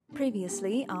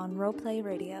Previously on Roleplay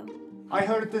Radio. I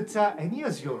heard that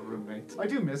Enya's your roommate. I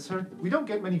do miss her. We don't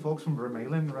get many folks from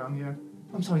Vermalen around here.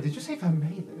 I'm sorry, did you say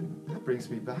Vermalen? That brings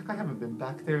me back. I haven't been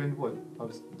back there in, I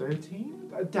was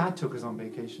 13? Dad took us on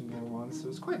vacation there once. It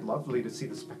was quite lovely to see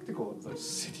the spectacle of the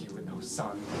city with no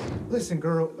sun. Listen,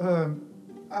 girl,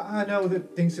 I know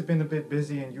that things have been a bit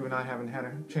busy and you and I haven't had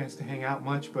a chance to hang out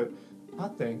much, but I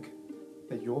think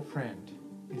that your friend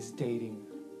is dating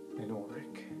an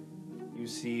Auric. You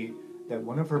see that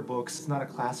one of her books is not a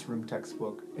classroom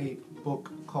textbook, a book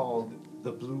called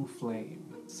The Blue Flame,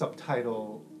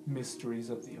 subtitle Mysteries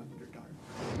of the Underdark.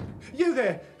 You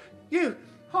there! You!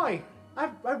 Hi!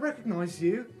 I recognize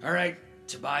you. All right,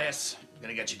 Tobias, I'm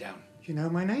gonna get you down. You know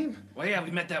my name? Well, yeah,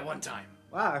 we met that one time.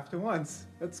 Wow, after once.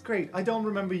 That's great. I don't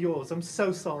remember yours. I'm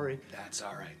so sorry. That's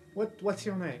all right. What's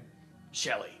your name?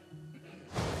 Shelley.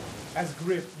 As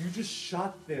Griff, you just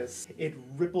shot this. It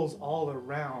ripples all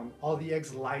around. All the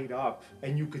eggs light up,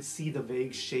 and you could see the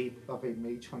vague shape of a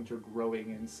mage hunter growing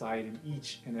inside in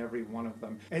each and every one of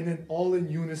them. And then all in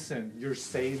unison, your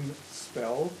same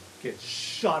spell gets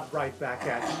shot right back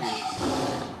at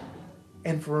you.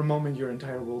 And for a moment, your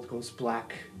entire world goes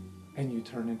black, and you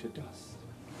turn into dust.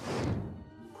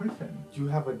 Griffin, you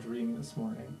have a dream this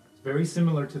morning. It's very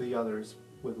similar to the others,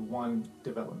 with one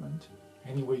development.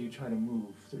 Anywhere you try to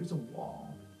move, there's a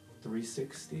wall,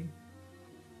 360,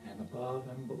 and above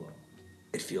and below.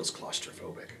 It feels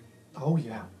claustrophobic. Oh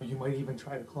yeah, you might even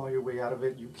try to claw your way out of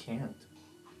it, you can't.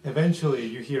 Eventually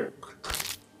you hear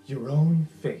your own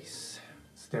face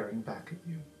staring back at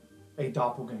you. A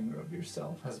doppelganger of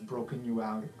yourself has broken you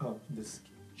out of this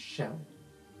shell.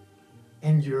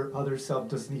 And your other self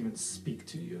doesn't even speak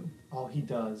to you. All he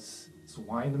does is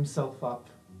wind himself up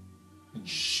and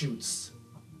shoots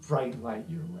bright light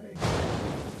your way.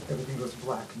 Everything goes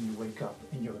black and you wake up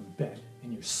and you're in bed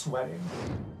and you're sweating.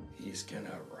 He's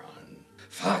gonna run.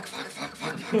 Fuck.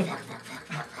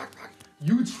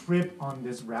 You trip on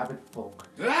this rabbit folk.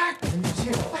 Ah! And you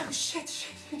say, oh shit.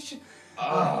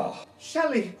 Oh.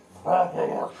 Shelley!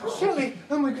 Shelley!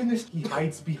 Oh my goodness. He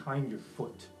hides behind your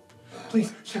foot.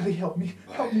 Please, Shelley, help me.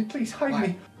 Help me, please, hide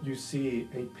me. You see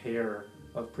a pair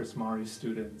of Prismari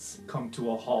students come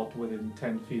to a halt within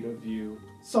 10 feet of you.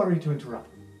 Sorry to interrupt,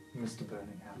 Mr.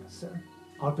 Birmingham, sir.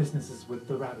 Our business is with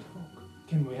the rabbit folk.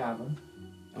 Can we have him?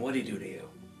 And what'd he do to you?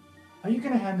 Are you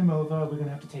gonna hand him over, or we're gonna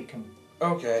have to take him?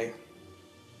 Okay.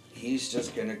 He's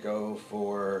just gonna go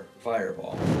for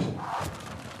Fireball.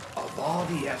 Of all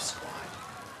the F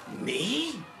Squad.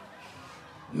 Me?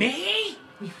 Me?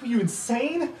 Are you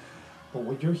insane? But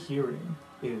what you're hearing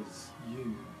is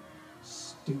you,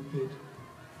 stupid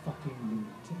fucking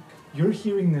lunatic. You're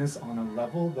hearing this on a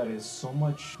level that is so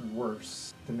much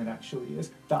worse than it actually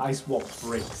is. The ice wall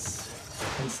breaks,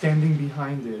 and standing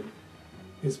behind it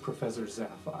is Professor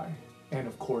Zaphi. And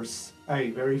of course,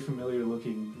 a very familiar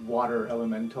looking water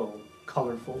elemental,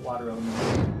 colorful water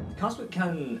elemental. Cosmic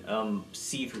can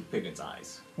see through Pigment's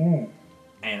eyes. Ooh.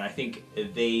 And I think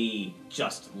they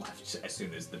just left as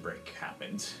soon as the break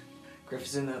happened. Griff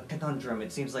is in a conundrum.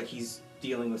 It seems like he's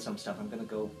dealing with some stuff. I'm gonna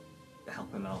go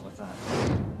help him out with that.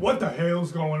 What the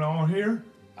hell's going on here?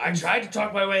 I tried to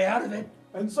talk my way out of it.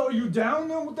 And so you down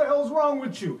then? What the hell's wrong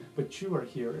with you? But you are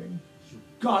hearing, You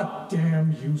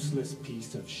goddamn useless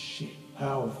piece of shit.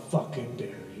 How fucking dare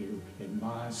you in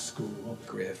my school?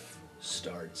 Griff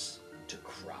starts to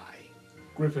cry.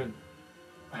 Griffin,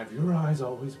 have your eyes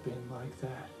always been like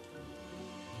that?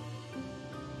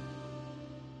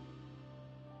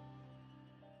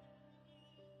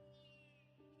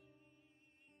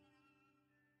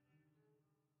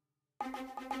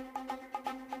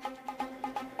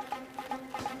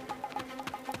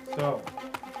 So,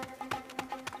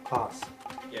 Haas,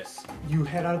 Yes. you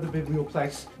head out of the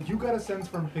biblioplex. You got a sense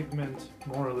from Pigment,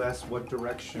 more or less, what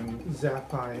direction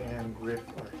Zaphi and Griff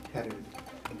are headed.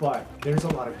 But there's a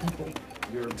lot of people.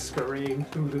 You're scurrying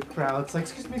through the crowds, like,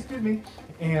 excuse me,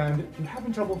 and you're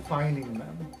having trouble finding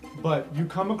them. But you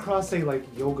come across a,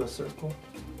 yoga circle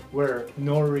where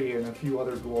Nori and a few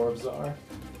other dwarves are.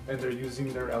 And they're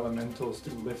using their elementals to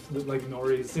lift,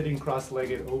 Nori is sitting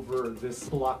cross-legged over this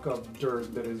block of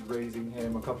dirt that is raising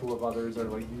him. A couple of others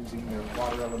are using their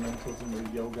water elementals in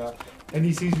their yoga. And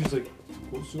he sees you, he's like,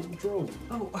 what's your trouble?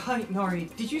 Oh, hi,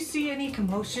 Nori. Did you see any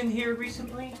commotion here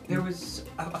recently? There was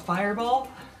a fireball?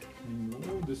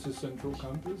 No, this is Central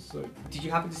Campus. Did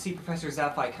you happen to see Professor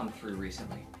Zaphi come through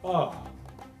recently?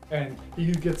 And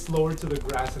he gets lower to the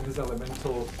grass and his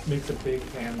elemental makes a big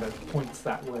hand that points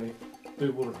that way. They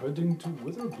were heading to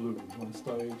Witherbloom last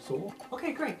I saw.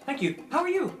 Okay, great. Thank you. How are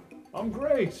you? I'm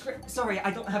great. Sorry, I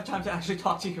don't have time to actually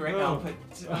talk to you right now,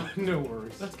 but No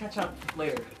worries. let's catch up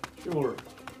later. Sure.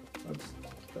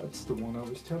 That's the one I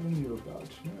was telling you about.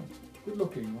 Yeah. Good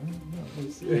looking, right?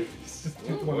 Yeah, it's just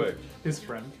one of his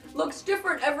friend. Looks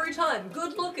different every time.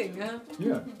 Good looking, huh?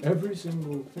 Yeah, every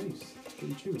single face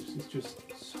they choose is just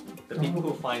so The people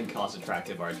who find Cos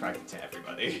attractive are attracted to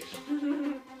everybody.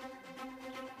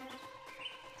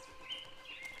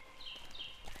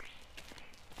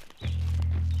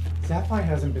 Sapphire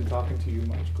hasn't been talking to you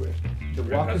much, Griff. The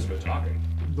Griff walk hasn't been talking.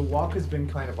 The walk has been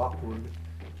kind of awkward,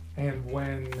 and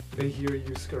when they hear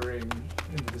you scurrying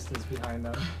in the distance behind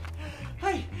them,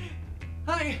 Hi!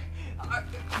 Hi!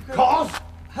 Cos!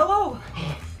 Hello!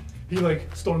 He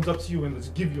like storms up to you and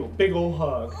just give you a big old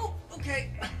hug, Oh, okay.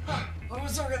 I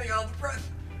was already out of breath.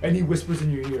 and he whispers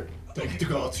in your ear, "Thank the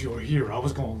gods you're here. I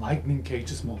was gonna lightning cage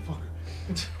this motherfucker."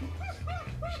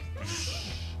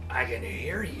 I can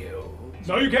hear you.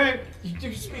 No, you can't. You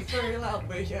do speak very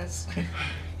loudly, yes.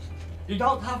 You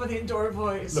don't have an indoor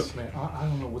voice. Look, man, I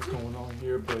don't know what's going on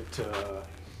here, but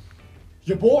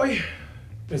your boy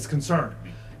is concerned.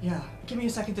 Yeah, give me a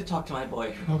second to talk to my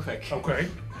boy real quick. Okay.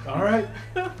 All right.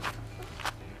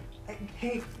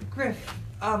 Hey, Griff.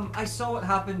 I saw what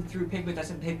happened through Pigment. I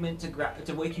sent Pigment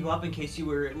to wake you up in case you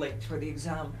were late for the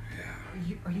exam.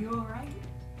 Yeah. Are you all right?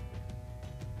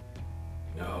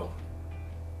 No.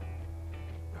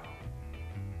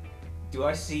 Do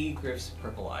I see Griff's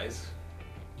purple eyes?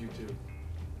 You do.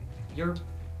 Your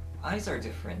eyes are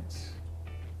different.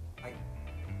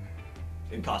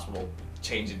 Impossible.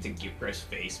 Change it to Griff's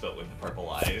face, but with the purple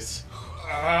eyes.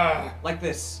 Ah, Like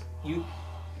this. You.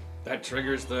 that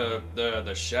triggers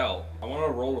the shell. I want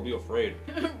to roll to be afraid.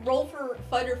 Roll for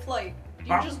fight or flight.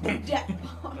 You're just dead.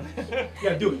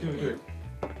 Yeah, do it.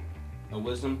 A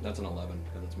wisdom, that's an 11,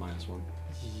 because it's -1.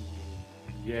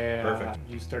 Yeah. Perfect.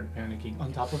 You start panicking.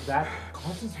 On top of that,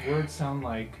 Cos's words sound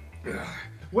like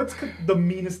what's the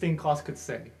meanest thing Cos could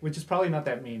say, which is probably not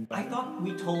that mean. I thought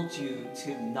we told you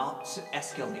to not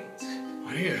escalate.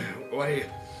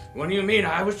 What do you mean?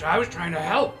 I was trying to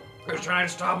help. I was trying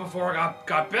to stop before it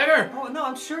got bigger. Oh no,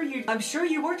 I'm sure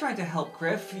you were trying to help,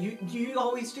 Griff. You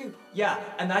always do. Yeah,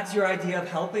 and that's your idea of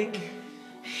helping?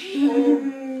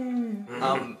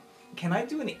 Can I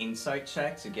do an insight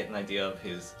check to get an idea of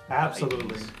his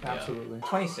Absolutely. IQs? Absolutely.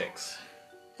 26.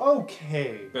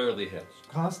 Okay. Barely hits.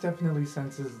 Cos definitely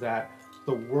senses that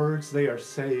the words they are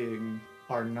saying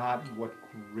are not what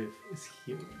Griff is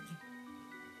hearing.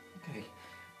 Okay.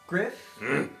 Griff?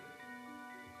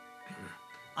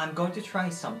 I'm going to try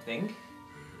something.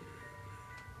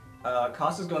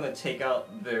 Cos is going to take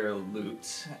out their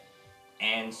lute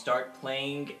and start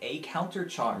playing a counter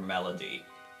charm melody.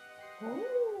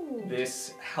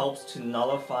 This helps to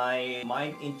nullify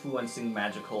mind-influencing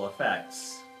magical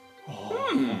effects.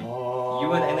 Oh.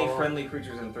 You and any friendly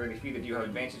creatures in 30 feet of you have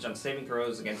advantage on saving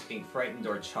throws against being frightened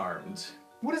or charmed.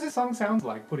 What does this song sound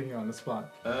like, putting you on the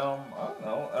spot? I don't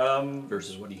know.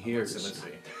 Versus what he hears. Let's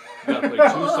see. You gotta play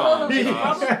 2 songs.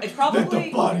 It's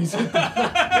probably... bodies hit the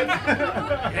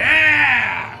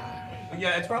Yeah!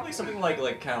 Yeah, it's probably something like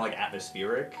kind of like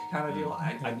atmospheric kind of deal.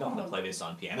 I know how to play this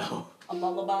on piano. A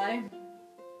lullaby.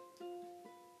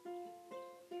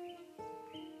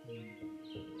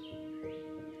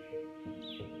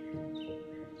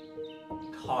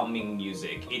 Calming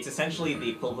music. It's essentially the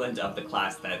equivalent of the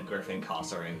class that Griff and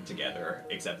Cos are in together,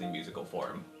 except in musical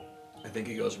form. I think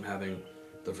he goes from having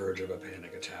the verge of a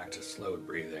panic attack to slowed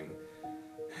breathing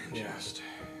and just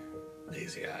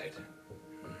lazy-eyed.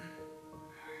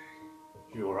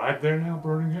 You alright there now,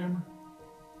 Burning Hammer?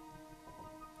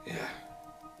 Yeah.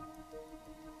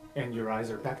 And your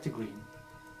eyes are back to green.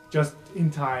 Just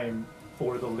in time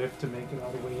for the lift to make it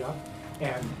all the way up.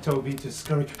 And Toby to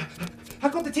scurry. I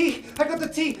got the tea! I got the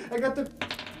tea! I got the...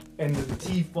 And the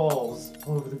tea falls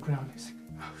all over the ground. He's like,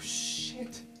 oh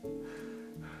shit.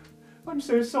 I'm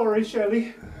so sorry,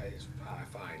 Shelly. I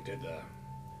fine, did the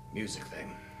music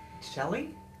thing.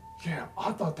 Shelly? Yeah,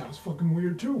 I thought that was fucking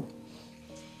weird too.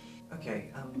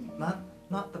 Okay,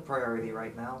 not the priority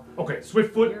right now. Okay,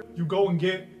 Swiftfoot, you go and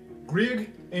get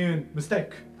Grieg and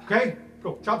Mistake. Okay?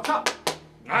 Go, chop, chop!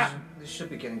 Ah! They should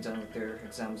be getting done with their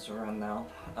exams around now.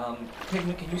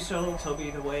 Pigment, can you show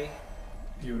Toby the way?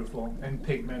 Beautiful. And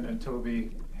Pigment and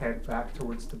Toby head back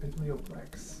towards the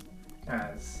Biblioplex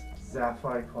as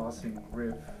Zaphi, Cos, and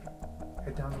Griff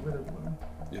head down the Witherbloom.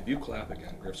 If you clap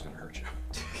again, Griff's gonna hurt you.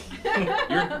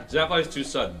 Zaphai's too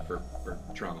sudden for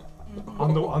trauma.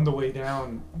 On the way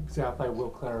down, Zaphi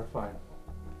will clarify.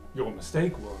 Your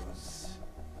mistake was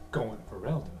going for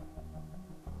Relda.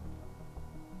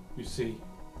 You see,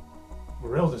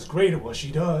 Relda's great at what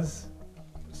she does.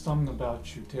 But something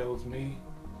about you tells me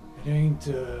it ain't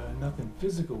nothing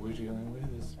physical we're dealing with.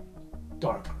 It's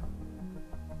darker.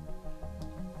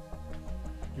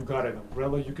 You got an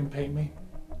umbrella you can paint me?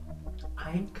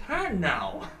 I can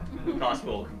now.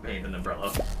 Constable can paint an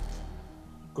umbrella.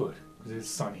 Good, because it's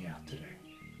sunny out today.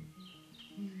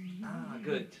 Ah,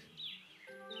 good.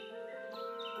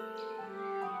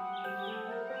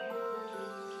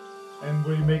 And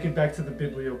we make it back to the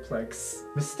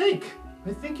Biblioplex. Mistake!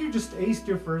 I think you just aced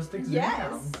your first exam.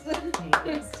 Yes.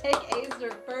 Mistake aced her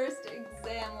first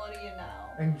exam. What do you know?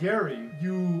 And Gary,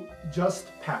 you just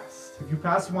passed. If you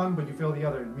pass one but you fail the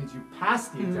other, it means you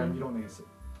passed the exam, you don't ace it.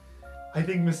 I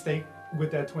think Mistake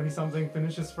with that 20-something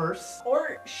finishes first.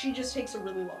 Or she just takes a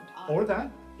really long time. Or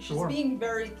that. She's Sure. being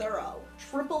very thorough,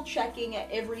 triple checking at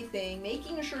everything,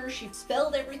 making sure she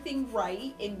spelled everything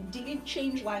right and didn't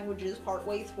change languages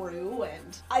partway through,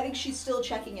 and I think she's still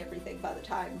checking everything by the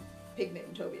time Pigment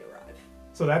and Toby arrive.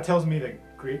 So that tells me that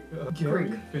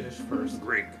Gary finished first.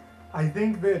 Grig. I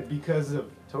think that because of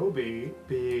Toby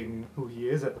being who he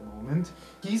is at the moment,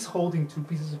 he's holding two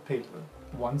pieces of paper.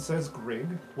 One says Grig,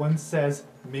 one says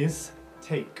Miss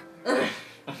Take.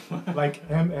 Like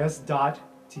MS.TAKE.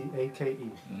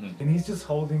 And he's just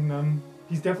holding them.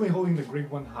 He's definitely holding the Grig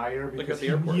one higher Like because at the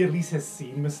he airport. at least has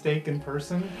seen Mistake in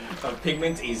person.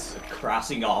 Pigment is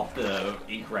crossing off the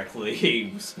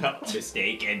incorrectly spelled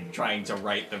mistake and trying to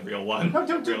write the real one. No,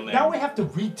 don't real do name. Now I have to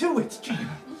redo it. Gee.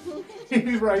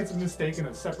 He writes a mistake in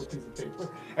a separate piece of paper.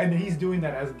 And he's doing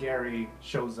that as Gary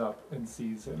shows up and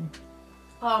sees him.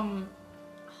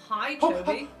 Hi, Oh,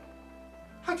 Toby.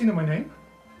 How do you know my name?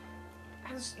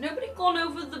 Has nobody gone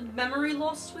over the memory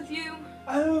loss with you?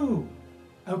 Oh.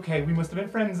 Okay, we must have been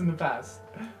friends in the past.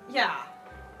 Yeah,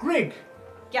 Grig.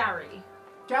 Gary.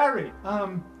 Gary.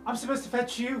 I'm supposed to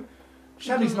fetch you.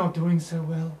 Shelley's not doing so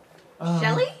well.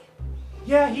 Shelley?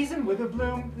 Yeah, he's in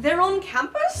Witherbloom. They're on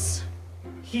campus?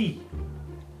 He.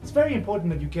 It's very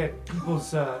important that you get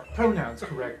people's pronouns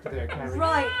correct there, Gary.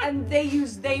 Right, and they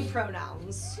use they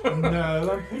pronouns. No,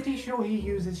 I'm pretty sure he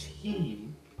uses he.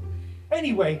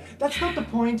 Anyway, that's not the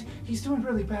point. He's doing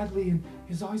really badly and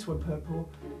his eyes were purple.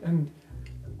 And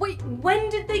Wait, when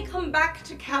did they come back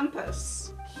to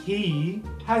campus? he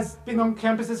has been on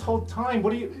campus this whole time.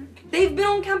 What do you... They've been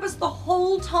on campus the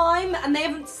whole time and they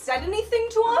haven't said anything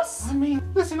to us? I mean,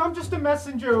 listen, I'm just a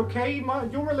messenger, okay?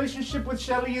 Your relationship with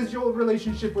Shelley is your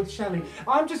relationship with Shelley.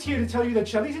 I'm just here to tell you that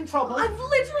Shelley's in trouble. I've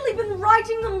literally been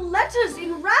writing them letters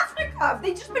in Ravnica. Have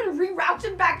they just been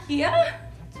rerouted back here?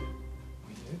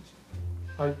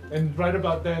 And right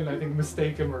about then, I think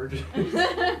Mistake emerges.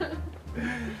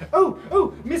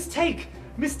 oh, Mistake!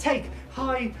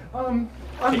 Hi,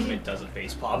 Pigment does a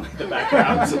face palm in the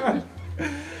background.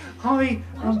 Hi,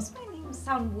 Why does my name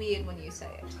sound weird when you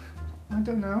say it? I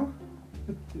don't know.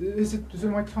 Is it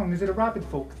my tongue? Is it a rabbit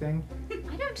folk thing?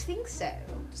 I don't think so.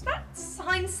 Does that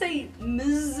sign say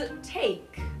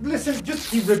mistake? Listen,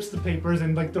 he rips the papers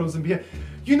and throws them behind.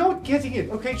 You're not getting it,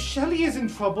 okay? Shelley is in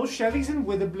trouble. Shelley's in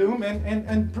Witherbloom,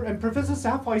 and Professor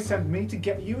Sapphire sent me to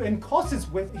get you, and Cos is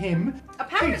with him.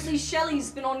 Apparently Please. Shelley's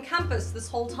been on campus this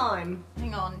whole time.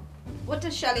 Hang on. What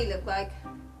does Shelley look like?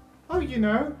 Oh, you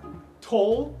know,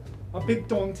 tall, a bit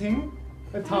daunting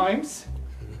at times.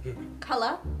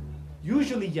 Color?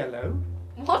 Usually yellow,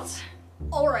 What?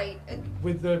 Alright.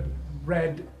 with the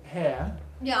red hair.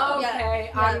 Yeah,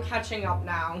 Okay, yeah. I'm catching up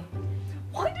now.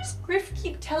 Why does Griff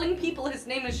keep telling people his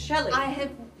name is Shelley? I have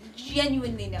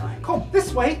genuinely no idea. Come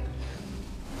this way.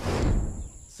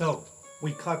 So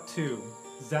we cut to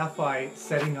Zaphi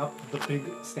setting up the big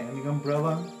standing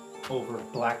umbrella over a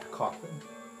black coffin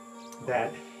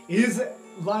that is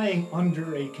lying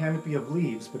under a canopy of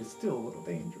leaves, but it's still a little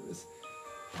dangerous.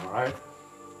 All right,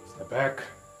 step back.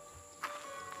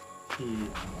 He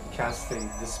casts a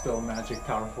dispel magic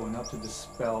powerful enough to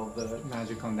dispel the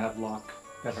magic on that lock,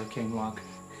 that arcane lock.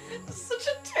 Such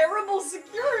a terrible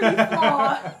security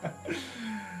flaw.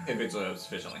 If it's a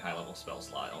sufficiently high level spell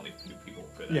slot, only 2 people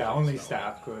could. Yeah, actually only spell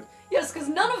staff could. Yes, because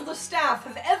none of the staff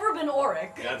have ever been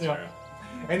Auric. it. That's Yeah. true.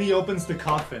 And he opens the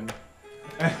coffin.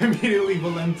 And immediately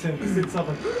Valentin sits up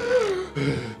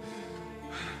and...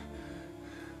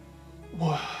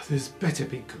 Wow, this better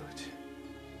be good.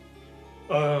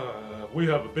 We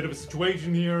have a bit of a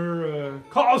situation here.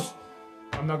 Cos!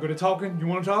 I'm not good at talking. You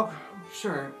want to talk?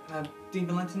 Sure. Dean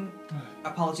Valentin,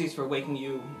 apologies for waking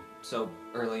you so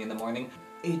early in the morning.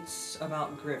 It's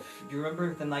about Griff. Do you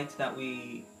remember the night that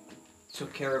we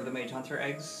took care of the Mage Hunter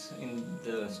eggs in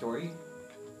the story?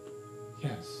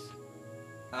 Yes.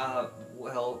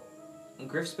 Well,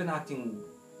 Griff's been acting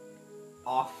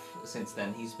off since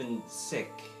then. He's been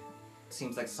sick.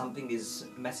 Seems like something is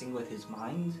messing with his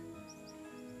mind.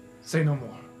 Say no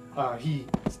more. He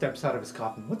steps out of his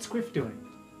coffin. What's Griff doing?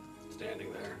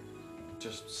 Standing there,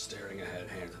 just staring ahead,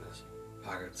 hands in his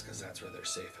pockets because that's where they're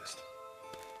safest.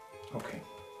 Okay.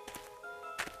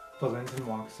 Valentin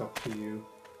walks up to you.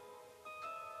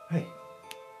 Hey.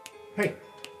 Hey.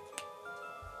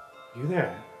 You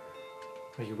there?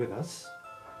 Are you with us?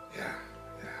 Yeah.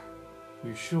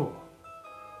 You sure?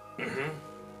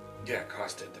 Yeah,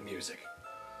 costed the music.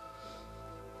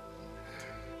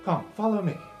 Come, follow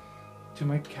me to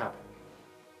my cabin.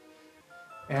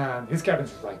 And his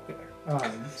cabin's right there.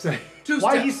 So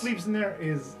why he sleeps in there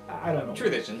is, I don't know.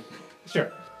 Tradition.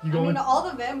 Sure. You I go mean, in, all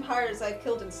the vampires I've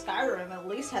killed in Skyrim at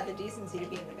least had the decency to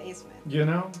be in the basement. you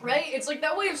know? Right? It's like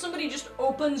that way if somebody just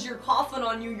opens your coffin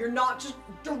on you, you're not just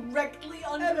directly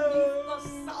underneath the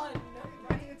sun.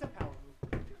 It's a power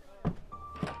move.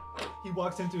 He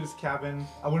walks into his cabin.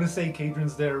 I want to say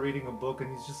Cadron's there reading a book, and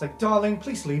he's just like, "Darling,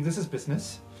 please leave. This is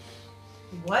business.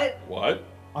 What? What?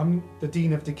 I'm the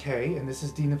Dean of Decay, and this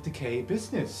is Dean of Decay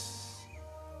business.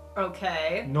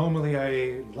 Okay. Normally,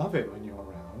 I love it when you're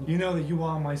around. You know that you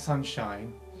are my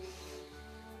sunshine.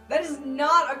 That is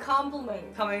not a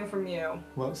compliment coming from you.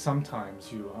 Well,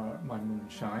 sometimes you are my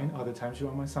moonshine. Other times you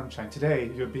are my sunshine.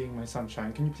 Today, you're being my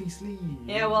sunshine. Can you please leave?"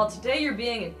 Yeah, well, today you're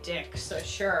being a dick, so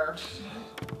sure.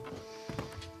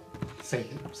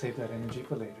 Save that energy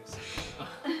for later.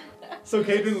 So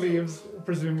Cadron leaves,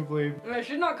 presumably. I mean,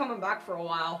 she's not coming back for a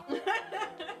while.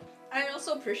 I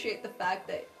also appreciate the fact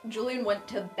that Julian went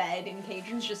to bed and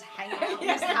Cadron's just hanging out in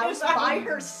Yeah, his house exactly. by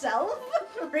herself,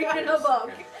 reading a book.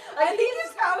 I think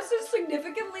his house is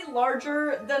significantly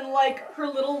larger than, like, her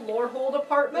little Lorehold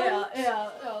apartment.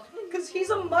 Yeah. Because he's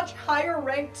a much higher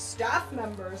ranked staff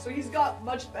member, so he's got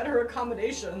much better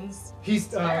accommodations.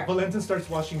 Valentin starts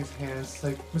washing his hands,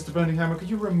 like, "Mr. Burninghammer, could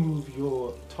you remove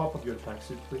your top of your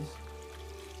tracksuit, please?"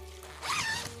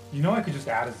 You know I could just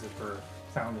add a zipper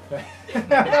sound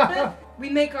effect. We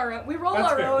make our own, we roll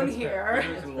That's our fair, own that's fair.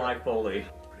 here. Some live Foley.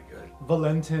 Pretty good.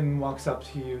 Valentin walks up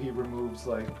to you. He removes,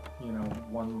 like,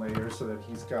 one layer so that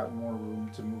he's got more room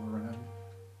to move around.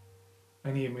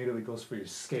 And he immediately goes for your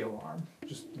scale arm.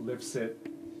 Just lifts it.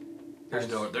 There's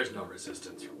no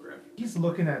resistance from Griff. He's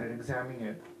looking at it, examining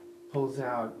it, pulls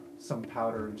out some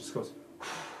powder and just goes,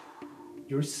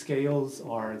 "Your scales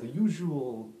are the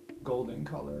usual golden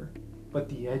color, but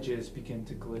the edges begin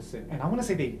to glisten." And I want to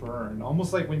say they burn,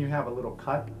 almost like when you have a little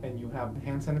cut and you have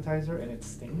hand sanitizer and it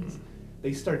stings.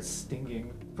 They start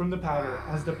stinging from the powder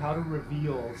as the powder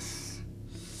reveals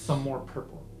some more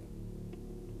purple.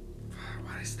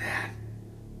 What is that?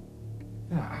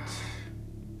 That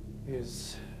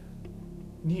is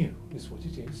new, is what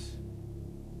it is.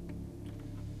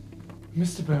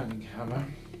 Mr. Burninghammer,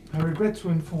 I regret to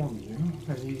inform you,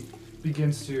 and he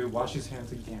begins to wash his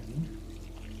hands again,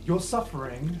 you're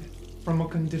suffering from a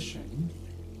condition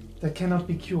that cannot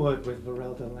be cured with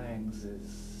Varelda Lang's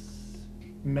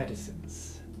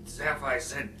medicines. Sapphire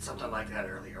said something like that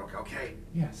earlier, okay?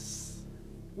 Yes.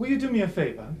 Will you do me a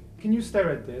favor? Can you stare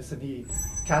at this? And he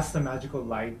casts a magical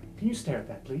light. Can you stare at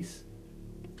that, please?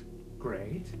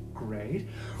 Great.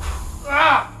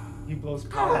 Ah! He blows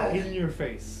powder in your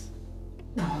face.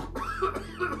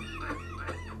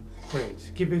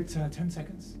 Great. Give it 10 seconds. 10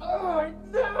 seconds.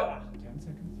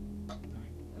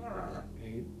 9,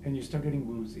 8, and you start getting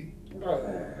woozy.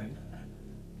 Right?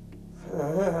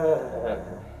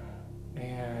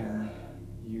 And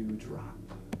you drop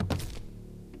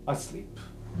asleep.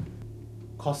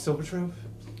 Call Silvertrove,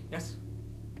 Yes.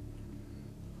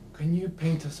 can you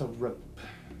paint us a rope?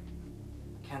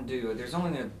 Can do. There's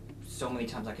only so many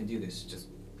times I can do this, just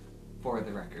for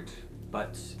the record.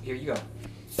 But here you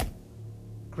go.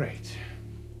 Great.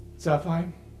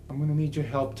 Sapphire, I'm gonna need your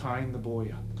help tying the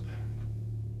boy up.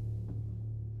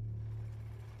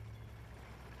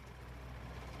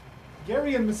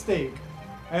 Gary and Mistake,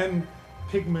 and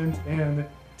Pigment and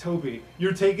Toby,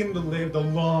 you're taking the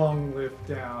long lift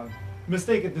down.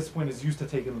 Mistake at this point is used to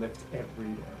taking lift every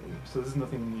day, so this is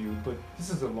nothing new, but this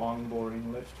is a long,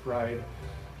 boring lift ride.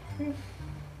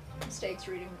 Mistakes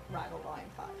reading Rival Volume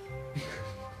 5.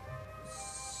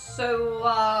 So,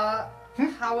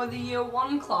 how are the year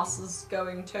 1 classes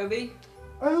going, Toby?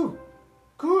 Oh,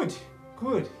 good,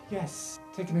 yes.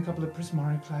 Taking a couple of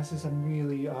Prismari classes, I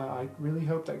really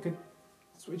hoped I could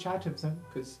switch out of them,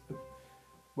 because,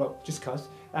 just cause.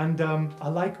 And I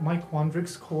like my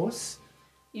Quandrix course.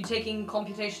 You taking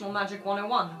Computational Magic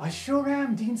 101? I sure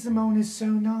am. Dean Simone is so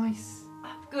nice.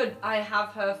 Good, I have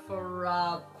her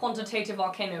for Quantitative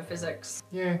Arcanophysics.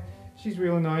 Yeah, she's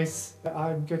real nice.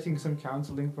 I'm getting some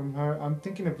counseling from her. I'm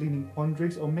thinking of leaning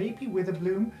Quandrix or maybe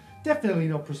Witherbloom. Definitely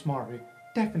not Prismari.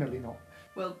 Definitely not.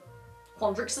 Well,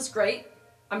 Quandrix is great.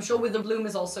 I'm sure Witherbloom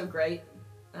is also great.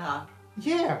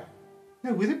 Yeah.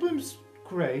 No, Witherbloom's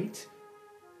great.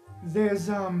 There's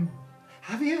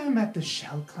Have you ever met the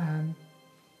Shell Clan?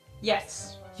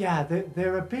 Yes. Yeah,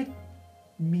 they're a bit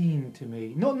mean to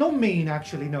me. No, not mean,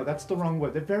 actually. No, that's the wrong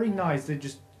word. They're very nice. They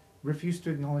just refuse to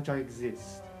acknowledge I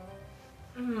exist.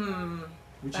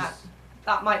 Which is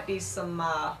That might be some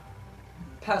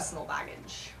personal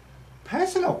baggage.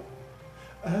 personal.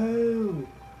 Oh,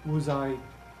 was I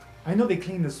know they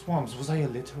cleaned the swamps. Was I a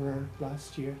litterer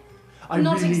last year?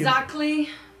 Not exactly.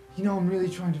 You know, I'm really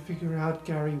trying to figure out,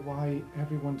 Gary, why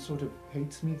everyone sort of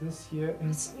hates me this year.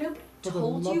 And Nobody for the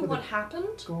told love you of what the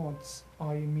happened? gods,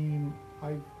 I mean,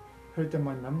 I heard that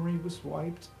my memory was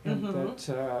wiped and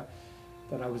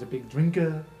that I was a big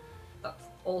drinker That's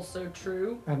also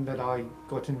true. and that I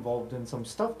got involved in some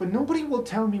stuff, but nobody will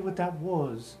tell me what that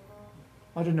was.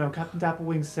 I don't know. Captain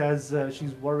Dapplewing says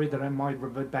she's worried that I might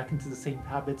revert back into the same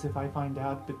habits if I find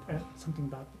out, but something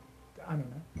about I don't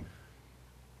know.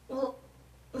 Well,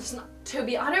 listen,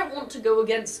 Toby, I don't want to go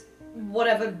against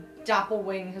whatever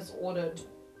Dapplewing has ordered,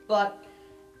 but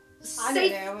I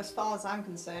don't know, as far as I'm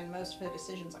concerned, most of her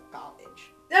decisions are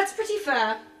garbage. That's pretty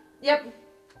fair. Yep.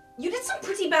 You did some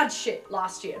pretty bad shit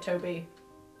last year, Toby.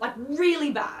 Like,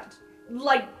 really bad.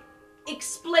 Like,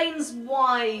 explains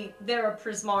why there are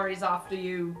Prismaris after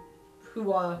you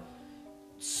who are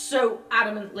so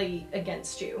adamantly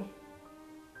against you.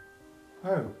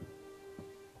 Oh.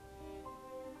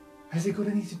 Has it got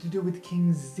anything to do with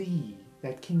King Z?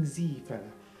 That King Z fella?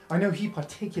 I know he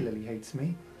particularly hates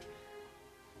me.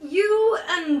 You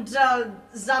and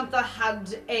Xantha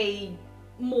had a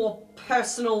more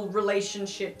personal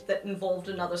relationship that involved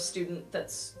another student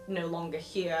that's no longer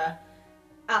here.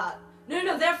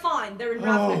 No, they're fine. They're in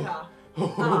Ravnica.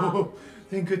 Oh,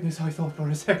 thank goodness I thought for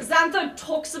a second. Xantha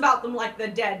talks about them like they're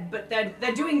dead, but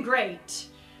they're doing great.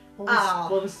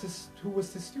 What was this? Who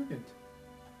was this student?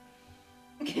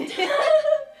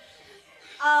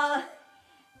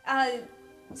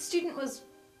 Student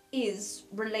is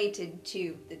related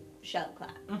to the Shell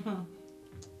Clan. Mm-hmm.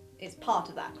 Is part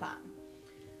of that clan.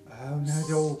 Oh, now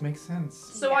it all makes sense.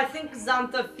 So I think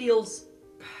Xantha feels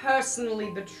personally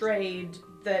betrayed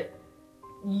that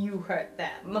you hurt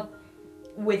them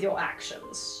with your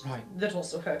actions. Right. That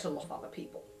also hurt a lot of other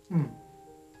people.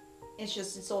 It's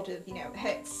just it sort of,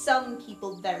 hurts some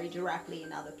people very directly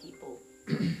and other people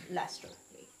less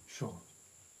directly. Sure.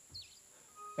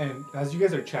 And as you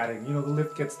guys are chatting, the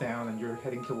lift gets down and you're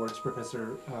heading towards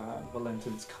Professor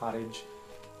Valentin's cottage.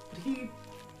 But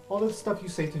all the stuff you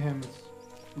say to him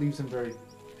leaves him very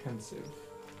pensive.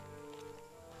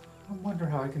 I wonder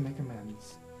how I can make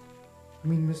amends. I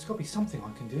mean, there's got to be something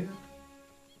I can do,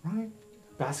 right?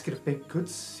 Basket of baked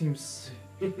goods seems...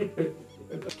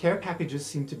 Care packages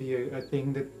seem to be a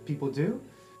thing that people do.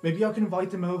 Maybe I can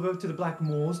invite them over to the Black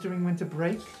Moors during winter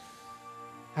break.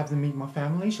 Have them meet my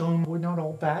family, show them we're not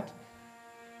all bad.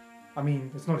 I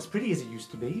mean, it's not as pretty as it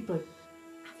used to be, but...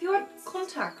 Have you had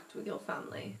contact with your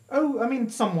family? Oh, I mean,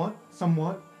 somewhat.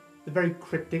 They're very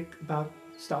cryptic about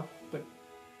stuff, but,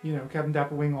 Captain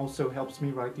Dapplewing also helps me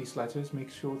write these letters,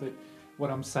 make sure that what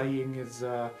I'm saying is,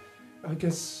 I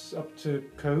guess, up to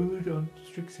code on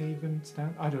Strixhaven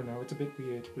stand. I don't know, it's a bit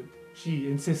weird, but she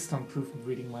insists on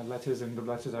proofreading my letters and the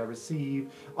letters I receive.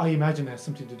 I imagine it has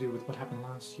something to do with what happened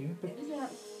last year, but...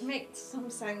 That makes some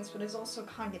sense, but it's also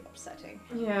kind of upsetting.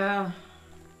 Yeah.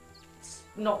 It's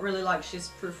not really like she's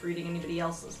proofreading anybody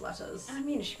else's letters. I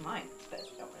mean, she might, but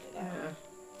we don't really know. Yeah.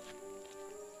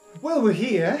 Well, we're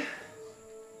here.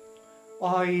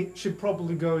 I should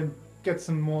probably go and get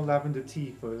some more lavender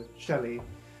tea for Shelley.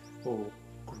 Or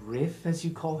Griff, as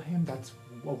you call him. That's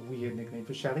a weird nickname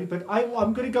for Shelley. But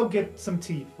I'm going to go get some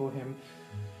tea for him.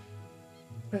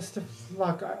 Best of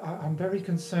luck. I'm very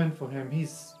concerned for him.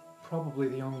 He's probably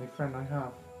the only friend I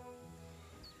have.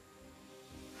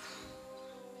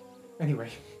 Anyway,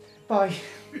 bye.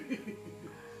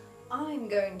 I'm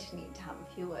going to need to have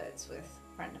a few words with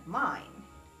a friend of mine.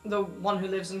 The one who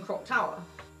lives in Croc Tower.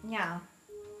 Yeah.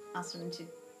 Asked him to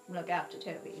look after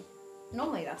Toby.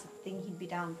 Normally that's a thing he'd be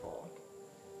down for.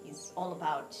 He's all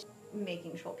about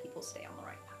making sure people stay on the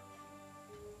right path.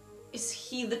 Is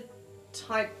he the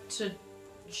type to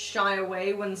shy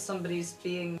away when somebody's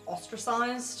being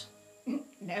ostracized?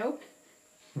 No?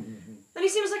 Then he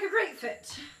seems like a great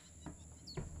fit.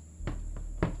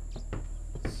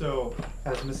 So,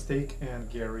 as Mistake and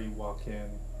Gary walk in,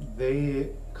 they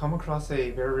come across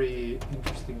a very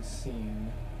interesting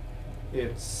scene.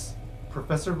 It's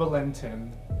Professor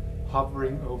Valentin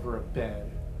hovering over a bed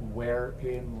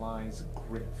wherein lies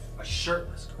Griff. A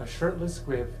shirtless. A shirtless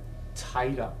Griff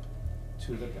tied up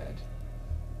to the bed.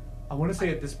 I want to say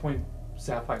at this point,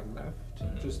 Sapphire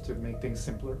left, just to make things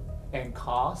simpler. And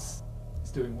Koss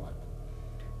is doing what?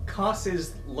 Koss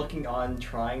is looking on,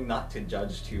 trying not to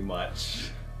judge too much.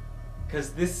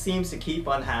 Because this seems to keep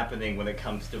on happening when it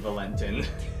comes to Valentin.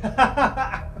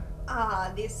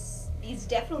 This is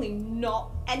definitely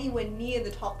not anywhere near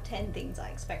the top 10 things I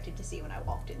expected to see when I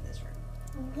walked in this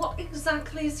room. What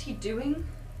exactly is he doing?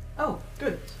 Oh,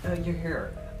 good. You're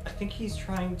here. I think he's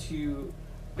trying to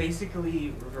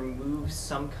basically remove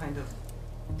some kind of...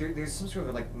 There's some sort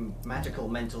of like magical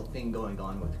mental thing going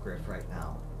on with Griff right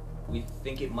now. We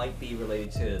think it might be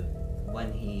related to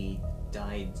when he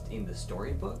died in the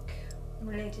storybook.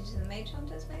 Related to the Mage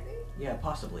Hunters, maybe? Yeah,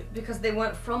 possibly. Because they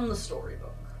weren't from the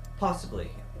storybook. Possibly.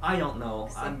 I don't know.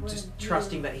 Except I'm we're just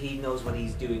trusting that he knows what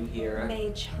he's doing here.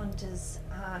 Mage Hunters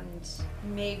and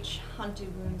Mage Hunter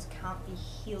wounds can't be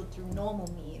healed through normal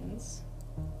means.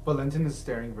 Valentin is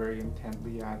staring very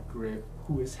intently at Griff,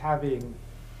 who is having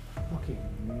a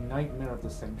fucking nightmare of the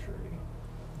century.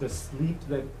 The sleep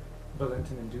that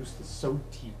Valentin induced is so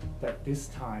deep that this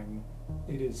time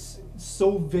it is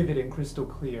so vivid and crystal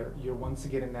clear. You're once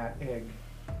again in that egg,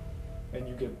 and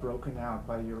you get broken out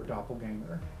by your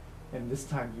doppelganger. And this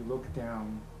time you look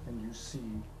down and you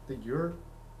see that your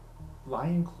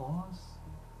lion claws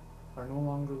are no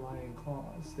longer lion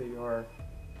claws. They are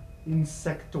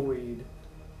insectoid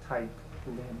type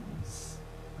limbs.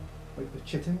 Like the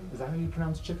chitin? Is that how you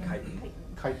pronounce chitin? Chitin.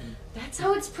 Chitin. That's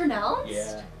how it's pronounced?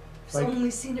 Yeah. I've Like-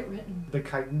 only seen it written. The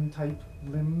chitin type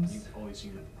limbs. You've always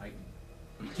seen it right.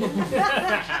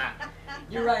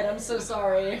 You're right, I'm so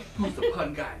sorry. Who's the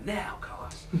pun guy now,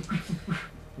 Koss?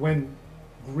 When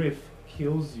Griff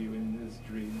kills you in this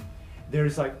dream,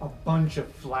 there's like a bunch of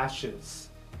flashes.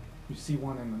 You see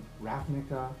one in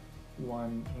Ravnica,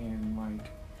 one in like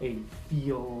a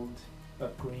field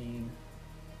of green,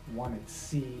 one at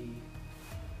sea.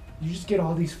 You just get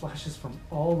all these flashes from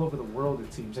all over the world,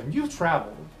 it seems. And you've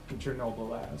traveled in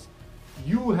Chernobyl as.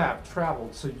 You have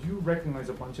traveled, so you recognize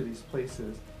a bunch of these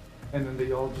places, and then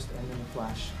they all just end in a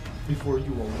flash before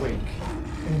you awake.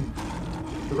 And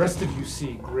the rest of you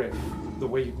see Griff the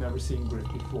way you've never seen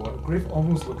Griff before. Griff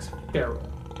almost looks feral.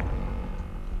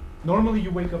 Normally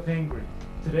you wake up angry.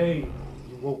 Today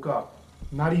you woke up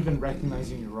not even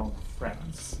recognizing your own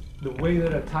friends. The way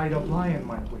that a tied up lion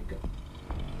might wake up,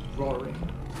 roaring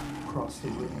across the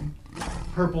room.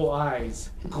 Purple eyes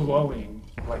glowing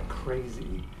like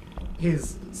crazy.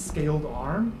 His scaled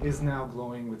arm is now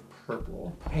glowing with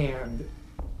purple, and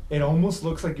it almost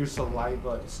looks like your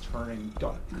saliva is turning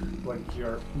dark, like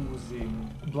you're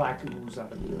oozing black ooze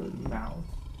out of your mouth.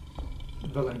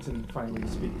 Valentin finally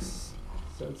speaks,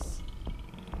 says,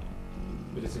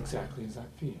 "It is exactly as I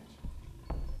feared."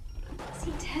 Is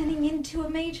he turning into a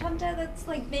Mage Hunter? That's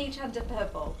like Mage Hunter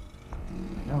purple.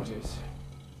 I know it is.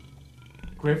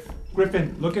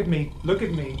 Griffin, look at me, look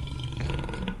at me.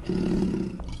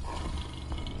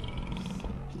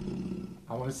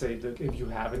 I want to say that if you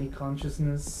have any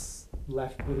consciousness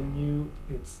left within you,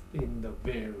 it's in the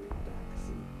very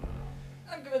backseat.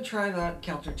 I'm gonna try that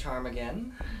counter charm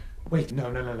again. Wait,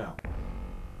 no.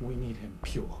 We need him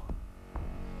pure.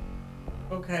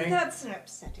 Okay. That's an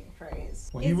upsetting phrase.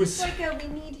 When is he this was- like a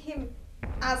we need him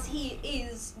as he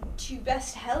is to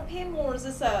best help him, or is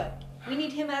this a we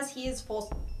need him as he is for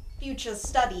future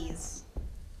studies?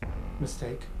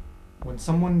 Mistake. When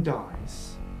someone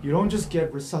dies, you don't just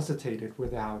get resuscitated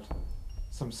without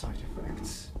some side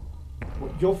effects.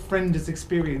 What your friend is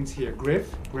experiencing here,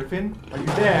 Griffin, are you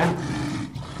there?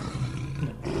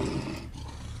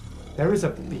 There is a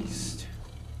beast,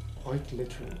 quite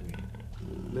literally,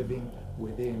 living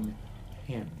within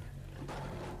him.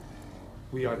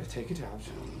 We are to take it out,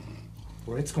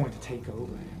 or it's going to take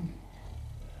over him.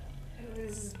 It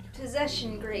was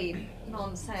possession grade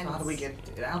nonsense. So how do we get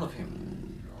it out of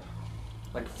him?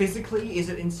 Like physically, is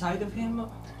it inside of him?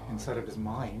 Inside of his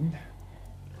mind.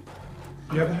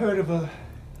 You ever heard of a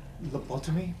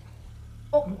lobotomy?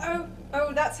 Oh,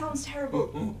 that sounds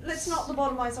terrible. Let's not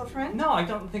lobotomize our friend. No, I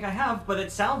don't think I have, but it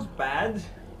sounds bad.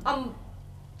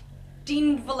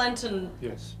 Dean Valentin,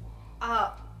 Yes.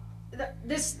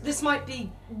 this might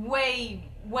be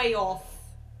way off,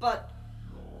 but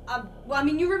well, I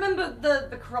mean, you remember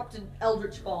the corrupted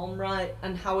Eldritch Bomb, right?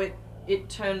 And how it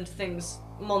turned things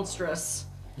monstrous.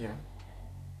 Yeah.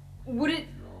 Would it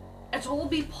at all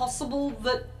be possible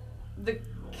that the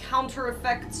counter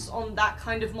effects on that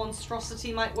kind of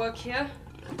monstrosity might work here?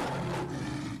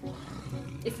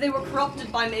 If they were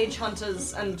corrupted by Mage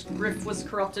Hunters and Griff was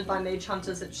corrupted by Mage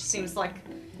Hunters, it just seems like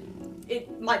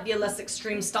it might be a less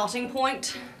extreme starting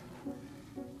point.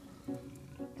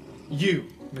 You,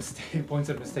 Mistake, points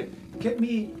at Mistake. Get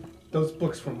me those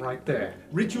books from right there.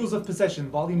 Rituals of Possession,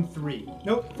 Volume 3.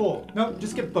 Nope, 4. Nope,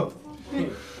 just get both.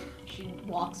 She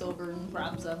walks over and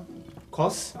grabs them.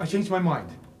 Cos, I changed my mind.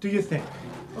 Do your thing.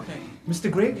 Okay. Mr.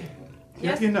 Grigg, you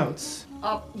Yes? have your notes.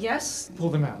 Yes?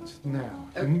 Pull them out now.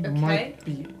 O- You okay. might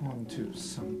be onto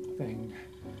something.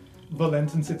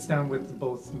 Valentin sits down with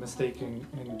both Mistake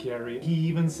and Gary. He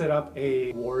even set up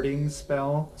a warding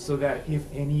spell so that if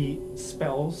any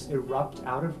spells erupt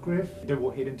out of Griff, they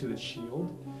will hit into the shield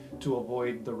to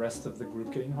avoid the rest of the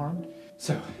group getting harmed.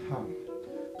 So,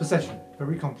 possession,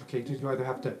 very complicated. You either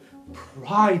have to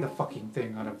pry the fucking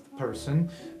thing out of the person,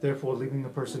 therefore leaving the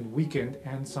person weakened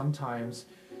and sometimes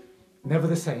never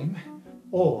the same,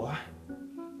 or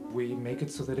we make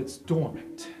it so that it's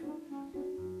dormant.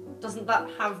 Doesn't that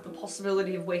have the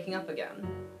possibility of waking up again?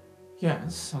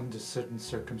 Yes, under certain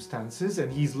circumstances,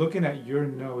 and he's looking at your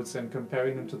notes and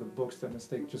comparing them to the books that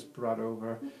Mistake just brought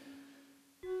over.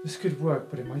 This could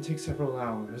work, but it might take several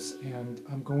hours, and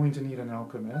I'm going to need an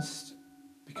alchemist,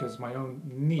 because my own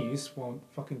niece won't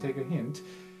fucking take a hint.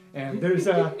 And there's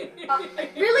a...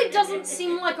 It really doesn't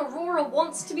seem like Aurora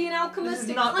wants to be an alchemist. This is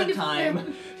It not kind the of-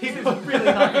 time. He's Really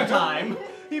not the time.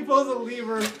 He pulls a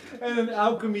lever, and an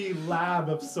alchemy lab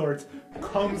of sorts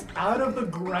comes out of the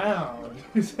ground.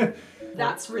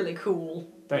 That's really cool.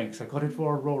 Thanks, I got it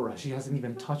for Aurora. She hasn't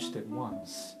even touched it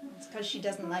once. It's because she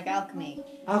doesn't like alchemy.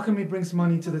 Alchemy brings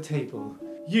money to the table.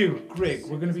 You, Grigg,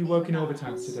 we're going to be working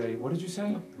overtime today. What did you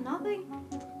say? Nothing.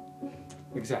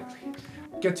 Exactly.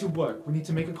 Get to work. We need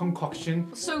to make a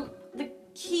concoction. So, the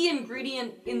key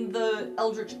ingredient in the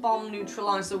Eldritch Bomb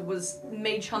Neutralizer was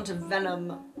Mage Hunter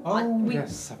Venom. Oh,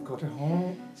 yes, I've got a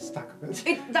whole stack of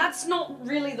it. That's not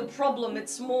really the problem.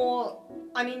 It's more.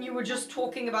 I mean, you were just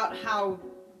talking about how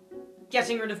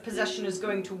getting rid of possession is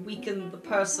going to weaken the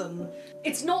person.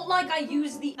 It's not like I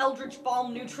use the Eldritch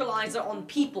Bomb Neutralizer on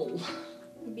people.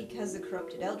 Because the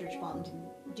corrupted Eldritch Bomb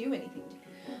didn't do anything to people.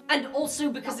 And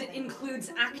also because it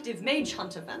includes active Mage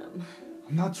Hunter Venom.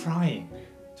 I'm not trying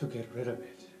to get rid of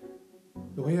it.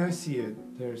 The way I see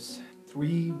it, there's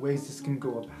 3 ways this can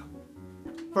go about.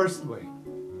 First way,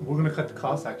 we're gonna cut the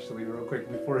cost actually real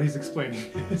quick before he's explaining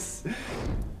this.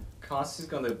 Koss is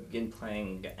going to begin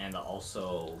playing and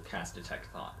also cast Detect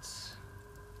Thoughts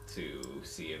to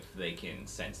see if they can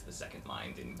sense the second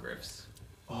mind in Griff's.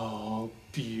 Oh,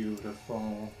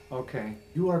 beautiful. Okay,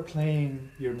 you are playing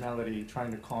your melody,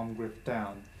 trying to calm Griff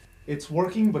down. It's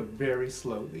working, but very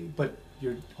slowly. But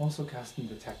you're also casting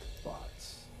Detect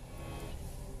Thoughts.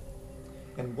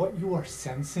 And what you are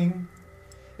sensing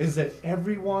is that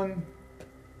everyone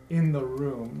in the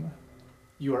room,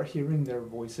 you are hearing their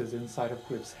voices inside of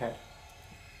Griff's head.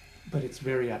 But it's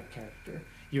very out of character.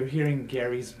 You're hearing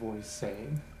Gary's voice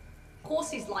saying, Of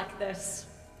course he's like this.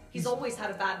 He's always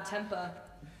had a bad temper.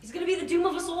 He's gonna be the doom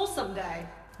of us all someday.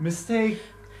 Mistake.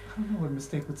 I don't know what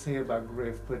Mistake would say about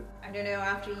Griff, but I don't know,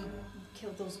 after he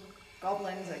killed those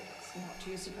goblins, it's not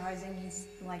too surprising he's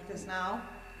like this now.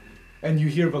 and you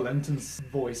hear Valentin's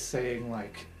voice saying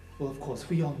like, well, of course,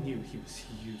 we all knew he was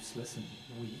useless and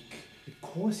weak. Of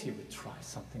course he would try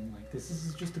something like this. This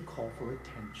is just a call for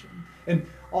attention. And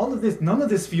all of this, none of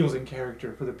this feels in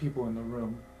character for the people in the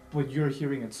room, but you're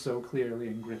hearing it so clearly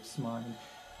in Griff's mind,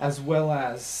 as well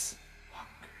as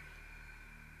hungry.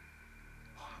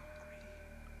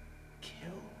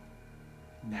 Kill.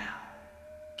 Now.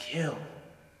 Kill.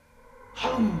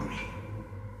 Hungry.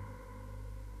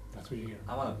 That's what you hear.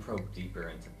 I want to probe deeper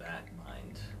into that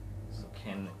mind. So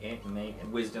can it make a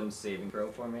wisdom saving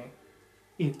throw for me?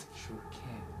 It sure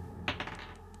can.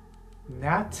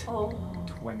 Nat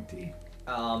 20.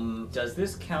 Does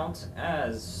this count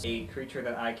as a creature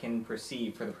that I can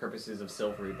perceive for the purposes of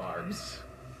silvery barbs?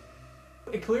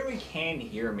 It clearly can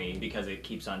hear me because it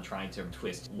keeps on trying to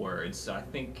twist words, so I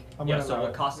think... I'm yeah, gonna so allow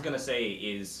what it. Koss is going to say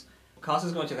is... Koss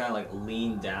is going to kind of like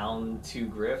lean down to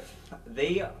Griff.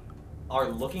 They are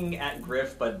looking at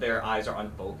Griff, but their eyes are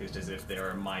unfocused as if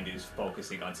their mind is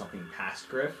focusing on something past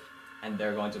Griff. And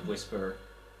they're going to whisper,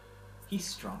 "He's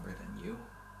stronger than you."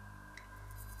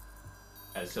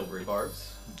 As silvery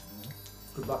barbs.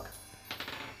 Good luck.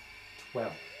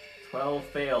 12. 12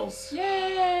 fails.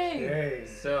 Yay! Yay.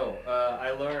 So, I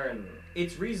learn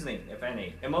its reasoning, if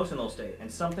any, emotional state, and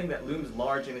something that looms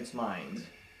large in its mind.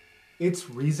 Its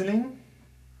reasoning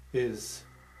is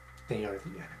they are the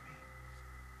enemy.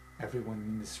 Everyone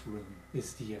in this room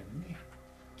is the enemy.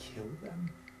 Kill them.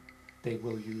 They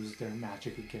will use their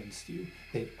magic against you.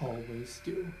 They always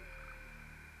do.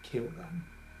 Kill them.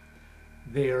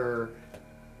 Their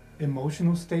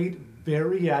emotional state,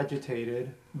 very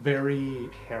agitated, very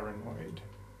paranoid,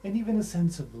 and even a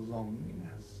sense of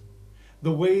loneliness.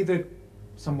 The way that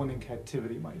someone in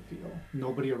captivity might feel.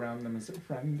 Nobody around them is their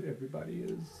friend, everybody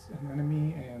is an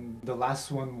enemy, and the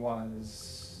last one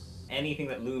was anything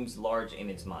that looms large in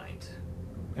its mind.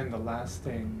 And the last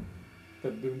thing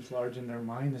that looms large in their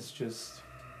mind is just...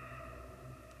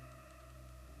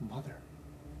 Mother.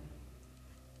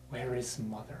 Where is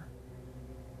Mother?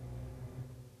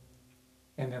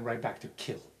 And then right back to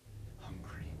kill.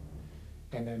 Hungry.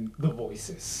 And then the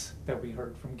voices that we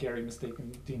heard from Gary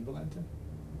mistaking Dean Valentin.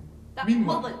 That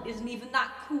Meanwhile- mother isn't even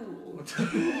that cool.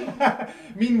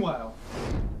 Meanwhile,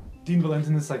 Dean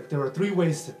Valentin is like, there are 3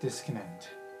 ways that this can end.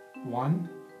 1,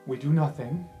 we do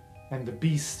nothing, and the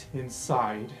beast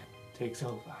inside takes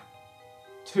over.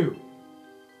 2,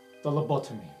 the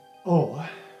lobotomy. Or,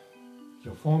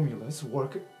 your formulas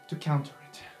work to counter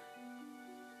it,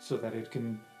 so that it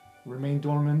can remain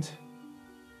dormant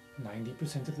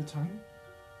 90% of the time.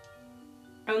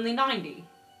 Only 90.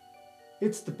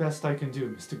 It's the best I can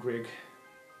do, Mr. Grigg.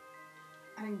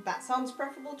 I mean, that sounds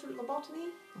preferable to lobotomy.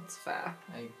 That's fair.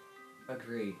 I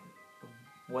agree.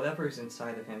 Whatever's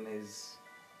inside of him is...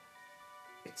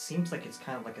 It seems like it's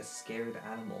kind of like a scared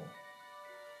animal.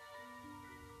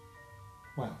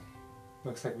 Well,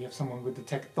 looks like we have someone with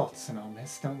detect thoughts in our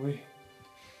midst, don't we?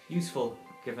 Useful,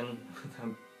 given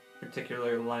the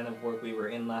particular line of work we were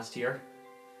in last year.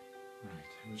 Right,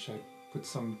 I wish I'd put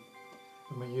some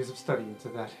of my years of study into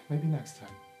that. Maybe next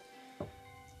time.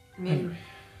 I mean, Anyway,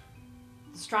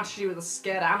 the strategy with a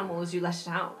scared animal is you let it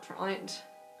out, right?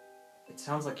 It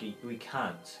sounds like we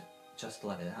can't just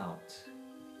let it out.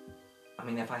 I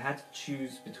mean, if I had to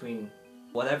choose between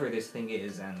whatever this thing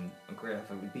is and Griff,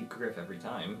 it would be Griff every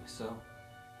time, so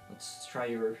let's try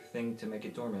your thing to make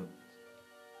it dormant.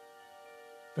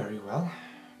 very well.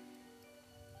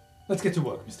 Let's get to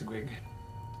work, Mr. Grigg.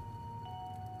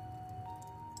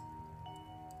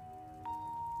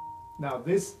 Now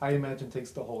this, I imagine, takes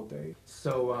the whole day.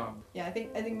 So, Yeah, I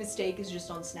think Mistake is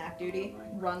just on snack duty.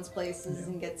 Runs places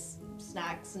and gets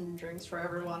snacks and drinks for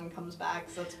everyone and comes back,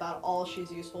 so that's about all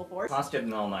she's useful for. Haas did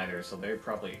an all-nighter, so they're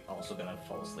probably also gonna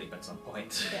fall asleep at some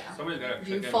point. Yeah. Somebody's got to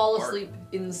Do you fall asleep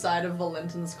inside of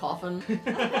Valentin's coffin?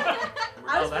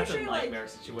 I Oh, was that's a picturing, like- nightmare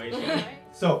situation.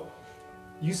 so,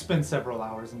 you spend several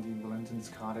hours in Dean Valentin's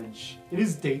cottage. It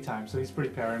is daytime, so he's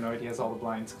pretty paranoid. He has all the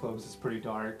blinds closed. It's pretty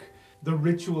dark. The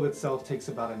ritual itself takes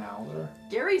about an hour.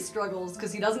 Gary struggles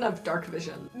because he doesn't have dark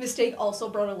vision. Mistake also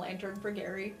brought a lantern for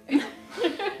Gary.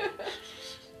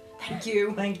 Thank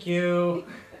you. Thank you.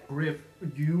 Griff,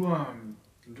 you I'm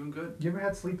doing good. you ever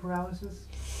had sleep paralysis?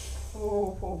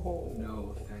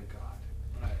 No, thank God.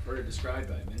 But I've heard it described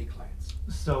by many clients.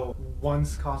 So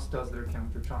once Koss does their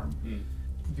counter charm,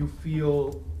 you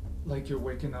feel like you're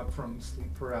waking up from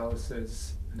sleep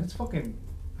paralysis, and it's fucking.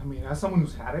 I mean, as someone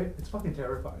who's had it, it's fucking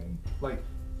terrifying. Like,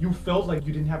 you felt like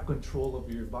you didn't have control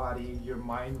of your body, your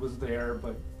mind was there,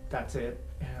 but that's it.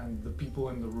 And the people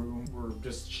in the room were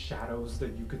just shadows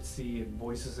that you could see and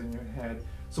voices in your head.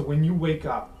 So when you wake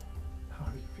up, how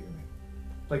are you feeling?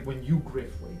 Like when you,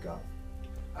 Griff, wake up.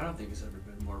 I don't think it's ever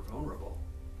been more vulnerable.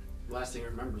 The last thing I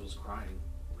remember was crying.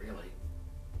 Really.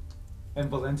 And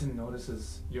Valentin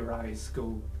notices your eyes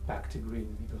go back to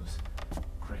green and he goes,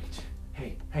 great.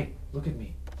 Hey, look at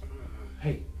me.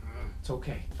 Hey, it's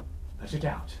okay. Let it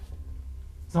out.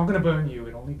 It's not gonna burn you,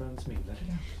 it only burns me. Let it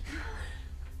out.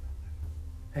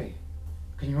 Hey,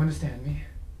 can you understand me?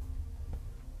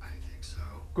 I think so.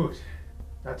 Good.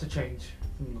 That's a change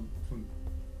from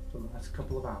the last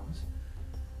couple of hours.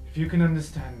 If you can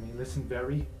understand me, listen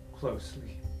very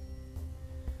closely.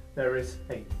 There is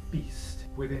a beast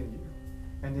within you,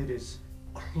 and it is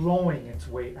clawing its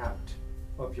way out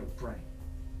of your brain.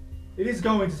 It is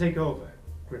going to take over,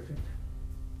 Griffin.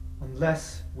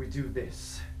 Unless we do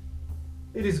this,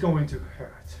 it is going to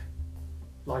hurt.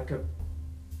 Like a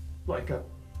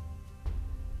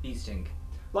Bee sting.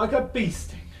 bee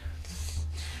sting.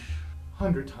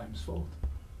 100 times fold.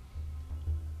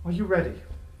 Are you ready?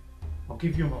 I'll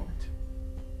give you a moment.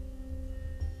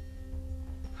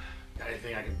 Got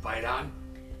anything I can bite on?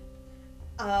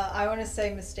 I want to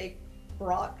say Mistake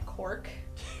brought cork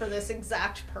for this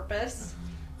exact purpose.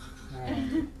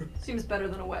 Seems better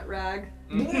than a wet rag.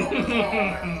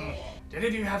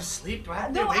 Didn't you have sleep? Do I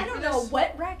have to No, be awake I don't for know. this?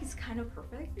 Wet rag is kind of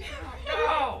perfect.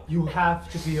 No! You have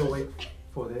to be awake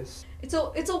for this. It's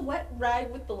a wet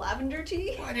rag with the lavender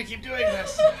tea. Why do you keep doing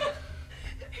this?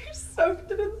 You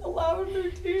soaked it in the lavender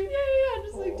tea. Yeah,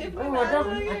 just like dip my mouth.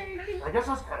 I guess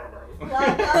that's kind of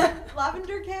nice.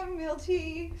 Lavender chamomile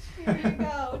tea. Here you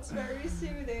go. It's very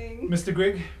soothing. Mr.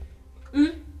 Grigg,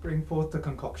 bring forth the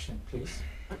concoction, please.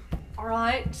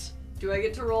 Alright. Do I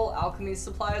get to roll alchemy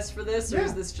supplies for this, or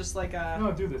is Yeah. this just like a...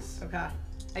 No, do this. Okay.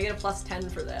 I get a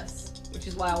 +10 for this, which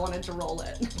is why I wanted to roll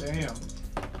it. Damn.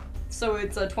 So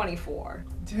it's a 24.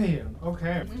 Damn,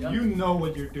 okay. Yep. You know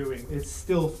what you're doing. It's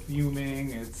still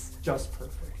fuming, it's just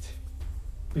perfect.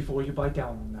 Before you bite down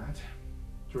on that,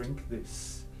 drink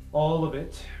this. All of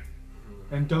it.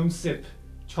 And don't sip.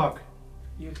 Chug.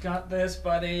 You've got this,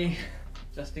 buddy.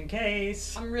 Just in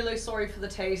case. I'm really sorry for the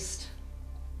taste.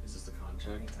 Is this the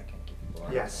contract? I can't give you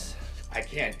blood. Yes. I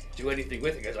can't do anything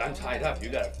with it because I'm tied up. You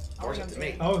gotta force it to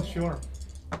me. Oh, sure.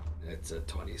 It's a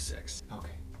 26.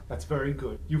 Okay, that's very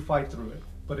good. You fight through it,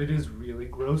 but it is really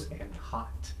gross and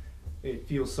hot. It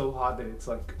feels so hot that it's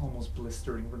like almost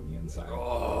blistering from the inside.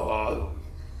 Oh,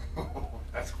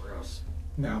 that's gross.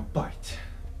 Now bite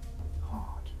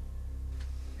hard.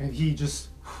 And he just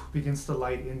begins to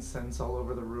light incense all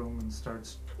over the room and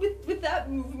starts. With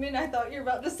that movement, I thought you were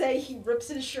about to say he rips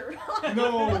his shirt off.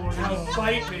 No, Now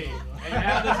bite me. And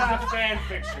now this is a fan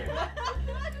fiction.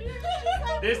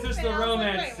 This is the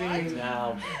romance scene.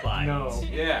 Now bite. No.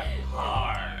 Yeah.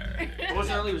 Hard. It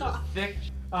wasn't early, it was a thick.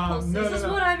 No, This is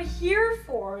no. what I'm here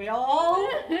for, y'all.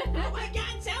 Oh my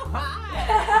god, so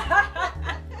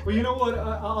hot! Well, you know what?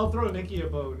 I'll throw Nikki a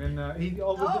bone, and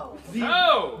Oh!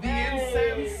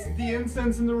 the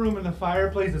incense in the room and the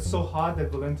fireplace is so hot that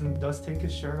Valentin does take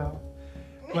his shirt off.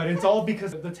 But it's all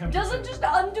because of the temperature. Doesn't just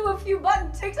undo a few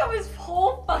buttons, takes off his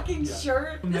whole fucking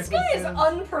shirt. This guy is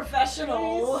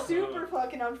unprofessional. He's super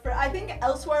fucking unfair. I think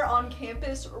elsewhere on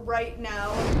campus right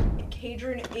now,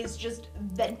 Kadrin is just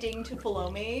venting to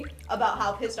Palome about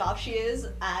how pissed off she is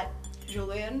at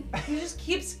Julian. He just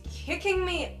keeps kicking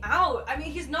me out. I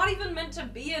mean, he's not even meant to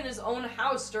be in his own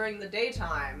house during the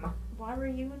daytime. Why were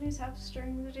you in his house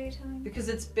during the daytime? Because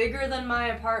it's bigger than my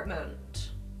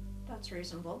apartment. That's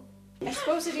reasonable. I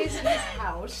suppose it is in his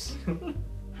house.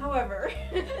 However.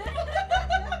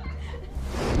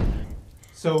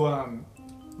 So,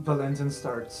 Valentin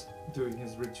starts doing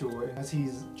his ritual, and as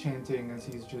he's chanting, as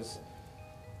he's just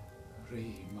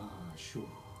Rima Shu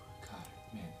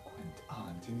Carmen Quent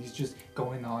Ant, and he's just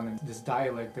going on in this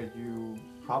dialect that you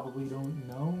probably don't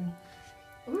know.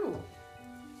 Ooh.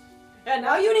 Yeah,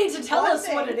 now you need to tell One us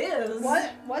what thing- it is.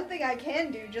 One thing I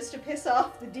can do just to piss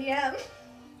off the DM.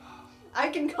 I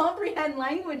can comprehend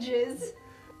languages.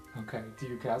 Okay, do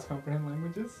you cast comprehend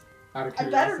languages? Out of I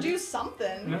better curiosity? do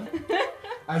something. Yeah?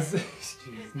 As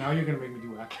jeez, now you're gonna make me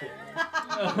do actual.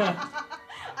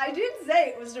 I did say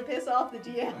it was to piss off the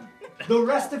DM. The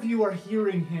rest of you are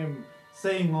hearing him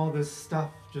saying all this stuff,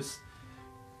 just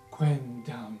Quen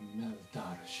Dam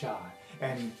Meldar Shah.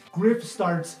 And Griff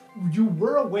starts, you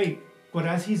were awake, but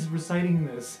as he's reciting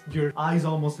this, your eyes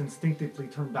almost instinctively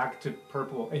turn back to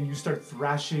purple and you start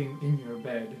thrashing in your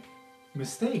bed.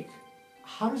 Mistake.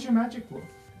 How does your magic look?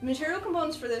 Material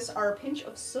components for this are a pinch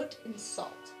of soot and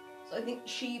salt. So I think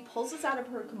she pulls this out of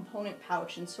her component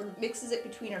pouch and sort of mixes it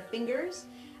between her fingers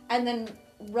and then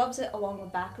rubs it along the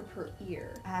back of her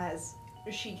ear as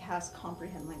she casts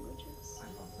comprehend languages. I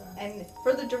love that. And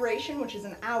for the duration, which is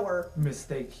an hour,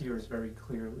 Mistake hears very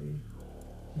clearly.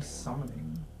 He's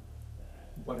summoning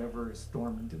whatever is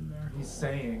dormant in there. He's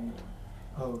saying,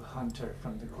 "Oh, hunter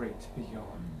from the great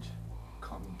beyond,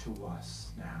 come to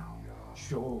us now.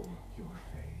 Show your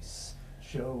face.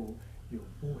 Show your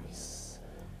voice.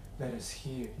 Let us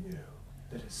hear you.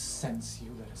 Let us sense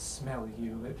you. Let us smell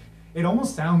you." It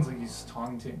almost sounds like he's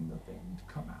taunting the thing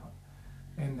to come out.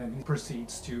 And then he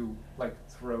proceeds to like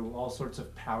throw all sorts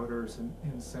of powders and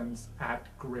incense at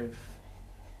Griff.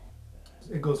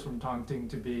 It goes from taunting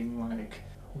to being like,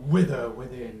 "Wither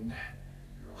within.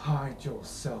 Hide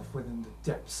yourself within the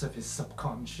depths of his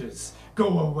subconscious.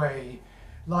 Go away.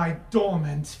 Lie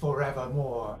dormant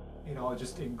forevermore." It all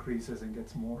just increases and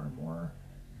gets more and more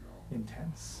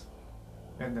intense.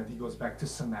 And then he goes back to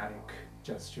somatic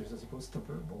gestures as opposed to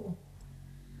verbal.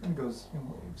 And goes in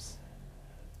waves.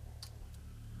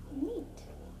 neat.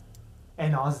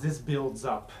 And as this builds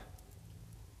up,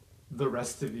 the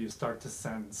rest of you start to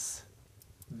sense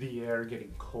the air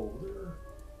getting colder.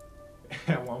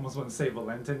 I almost want to say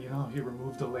Valentin, you know, he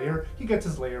removed a layer. He gets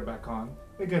his layer back on.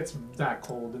 It gets that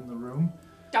cold in the room.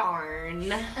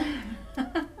 Darn.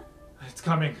 It's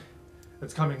coming.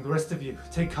 It's coming. The rest of you,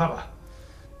 take cover.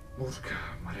 Murka,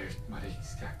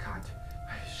 Mariska, Kat,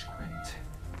 Squint,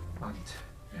 Ant,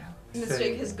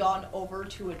 Mistake has gone over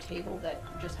to a table that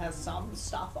just has some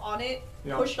stuff on it,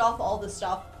 Yeah. pushed off all the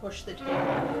stuff, pushed the table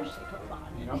over, take her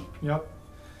behind it. Yep.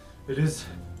 It is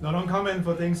not uncommon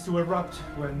for things to erupt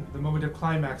when the moment of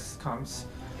climax comes.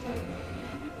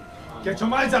 Get your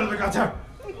minds out of the gutter!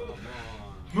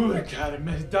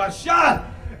 Murka,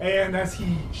 and as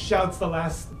he shouts the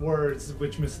last words,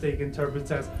 which Mistake interprets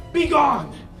as, "Be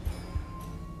gone!"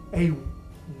 a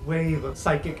wave of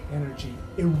psychic energy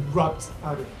erupts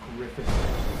out of Griffin.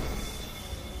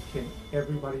 Can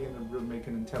everybody in the room make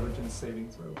an intelligence saving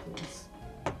throw, please?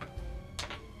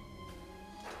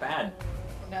 Bad.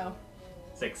 No.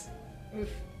 6. Oof.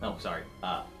 Oh, sorry.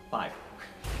 5.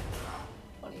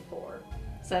 24.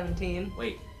 17.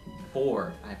 Wait.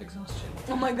 4. I have exhaustion.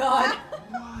 Oh my god.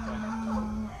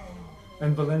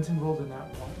 And Valentin rolled in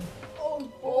that one. Oh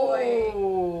boy.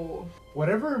 Oh.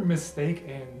 Whatever mistake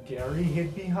and Gary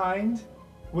hid behind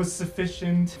was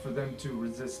sufficient for them to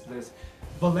resist this.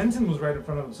 Valentin was right in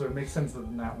front of them, so it makes sense that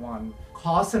in that one,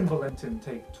 Koss and Valentin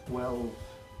take 12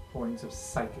 points of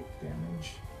psychic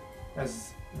damage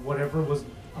as whatever was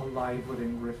alive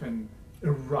within Griffin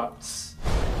erupts,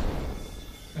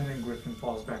 and then Griffin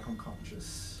falls back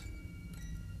unconscious.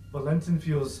 Valentin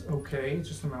feels okay, it's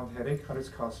just a mild headache. How does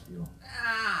Koss feel?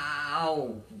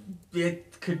 Ow.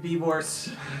 It could be worse.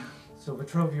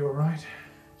 Silvertrove, you alright?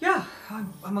 Yeah,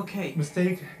 I'm okay.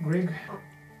 Mistake, Grig?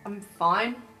 I'm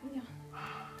fine.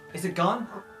 Is it gone?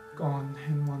 Gone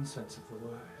in one sense of the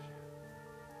word.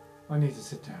 I need to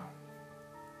sit down.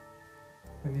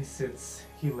 And he sits,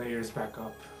 he layers back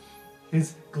up.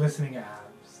 His glistening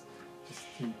abs,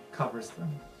 he covers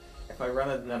them. If I run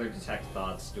another detect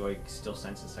thoughts, do I still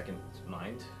sense a second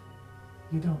mind?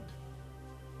 You don't.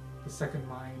 The second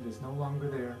mind is no longer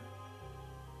there.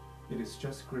 It is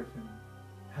just Griffin,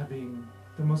 having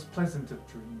the most pleasant of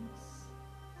dreams,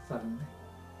 suddenly.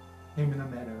 Him in a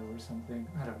meadow or something.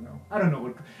 I don't know. I don't know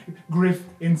what. Griff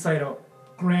inside a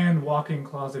grand walk-in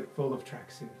closet full of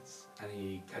tracksuits. And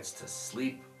he gets to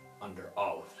sleep under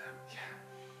all of them.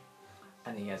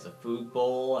 And he has a food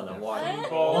bowl and a water Food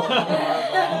bowl.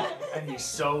 and he's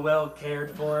so well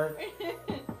cared for.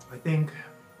 I think.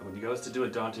 And when he goes to do a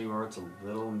daunting roar, it's a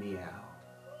little meow.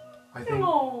 I think.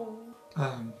 Oh.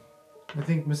 I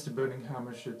think Mr.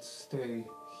 Burninghammer should stay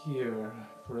here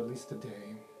for at least a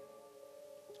day.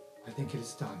 I think it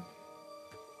is done.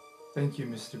 Thank you,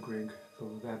 Mr. Grig,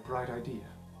 for that bright idea.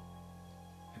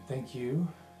 And thank you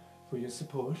for your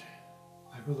support.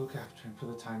 I will look after him for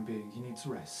the time being. He needs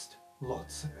rest.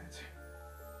 Lots of it.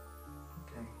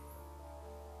 Okay.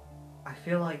 I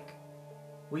feel like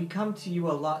we come to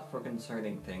you a lot for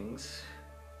concerning things.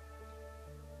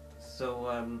 So,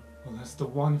 Well, as the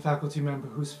one faculty member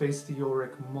who's faced the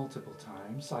Auric multiple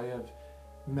times, I have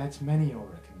met many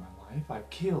Auric in my life. I've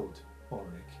killed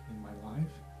Auric in my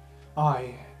life.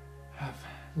 I have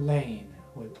lain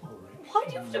with Auric. Why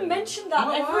do you have to mention that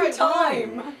every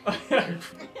time?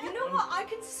 You know what? I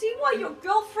can see why your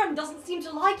girlfriend doesn't seem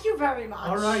to like you very much.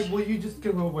 Alright, will you just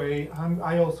go away?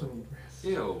 I also need rest.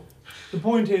 Ew. The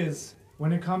point is,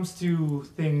 when it comes to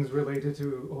things related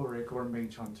to Auric or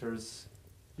mage hunters,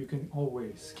 you can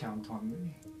always count on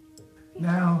me.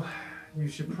 Now, you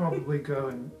should probably go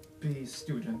and be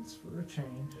students for a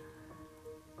change.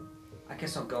 I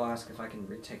guess I'll go ask if I can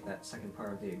retake that second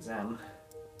part of the exam.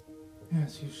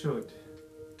 Yes, you should.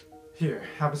 Here,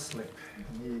 have a slip.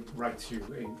 And he writes you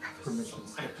a permission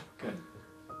slip. Good.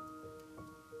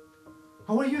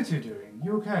 How are you two doing?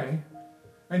 You okay?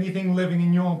 Anything living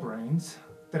in your brains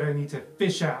that I need to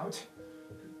fish out?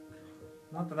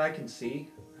 Not that I can see.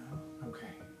 No?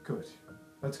 Okay, good.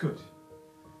 That's good.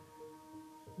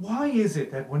 Why is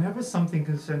it that whenever something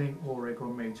concerning Auric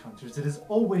or mage hunters, it is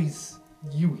always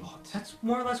you lot? That's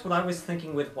more or less what I was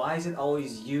thinking with why is it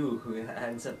always you who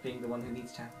ends up being the one who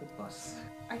needs to help us?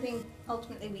 I think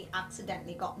ultimately we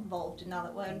accidentally got involved, and now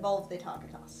that we're involved, they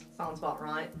target us. Sounds about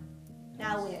right.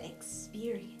 Now we're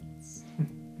experienced.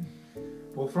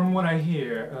 Well, from what I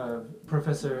hear of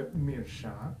Professor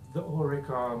Mirsha, the Auric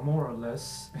are more or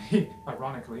less, he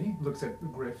ironically looks at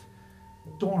Griff,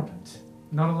 dormant.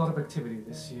 Not a lot of activity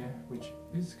this year, which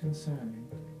is concerning.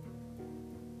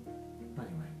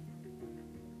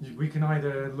 Anyway, we can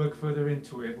either look further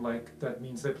into it, like that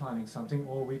means they're planning something,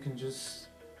 or we can just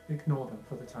ignore them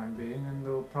for the time being, and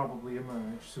they'll probably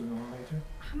emerge sooner or later.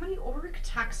 How many Auric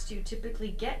attacks do you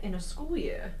typically get in a school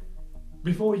year?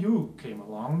 Before you came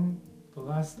along, the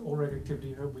last Auric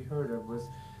activity we heard of was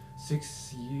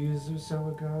 6 years or so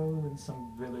ago in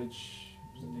some village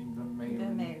named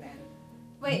Vermeulen.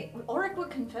 Wait, Auric were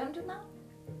confirmed in that?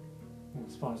 Well,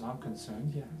 as far as I'm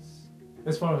concerned, yes.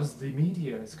 As far as the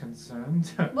media is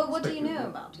concerned. Well, what do you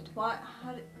know speculative.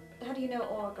 about it? How do you know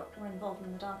Auric were involved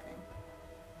in the Darkening?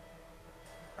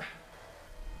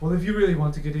 Well, if you really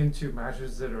want to get into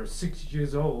matters that are 6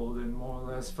 years old and more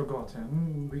or less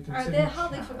forgotten, we can Are sit they and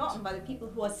hardly chat. forgotten by the people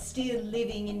who are still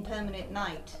living in permanent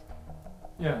night?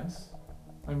 Yes.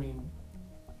 I mean,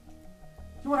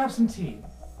 you want to have some tea?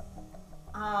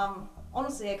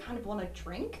 Honestly, I kind of want to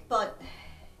drink, but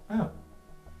Oh.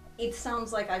 it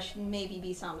sounds like I should maybe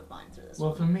be sound of mind through this.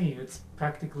 Well, for me, it's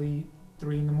practically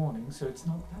 3 in the morning, so it's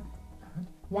not that bad.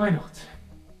 Why not?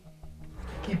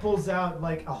 He pulls out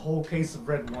like a whole case of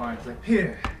red wine. He's like,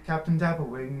 here, Captain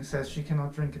Dapplewing says she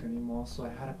cannot drink it anymore, so I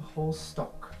had a whole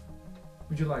stock.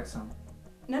 Would you like some?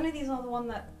 None of these are the one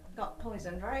that got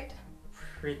poisoned, right?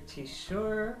 Pretty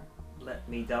sure. Let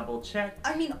me double check.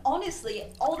 I mean, honestly,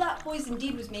 all that poison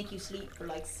did was make you sleep for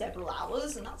like several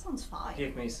hours, and that sounds fine.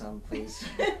 Give me some, please.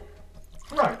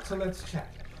 Right, so let's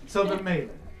check. So the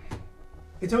Malin.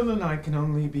 Eternal night can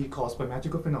only be caused by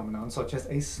magical phenomenon such as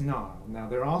a snarl. Now,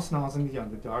 there are snarls in the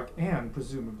Underdark, and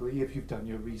presumably, if you've done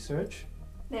your research,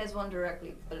 There's one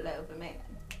directly below the main.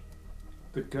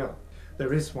 good girl.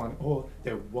 There is one, or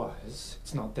there was.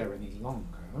 It's not there any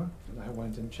longer. And I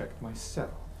went and checked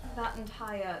myself. That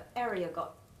entire area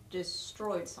got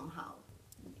destroyed somehow.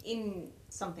 In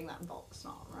something that involved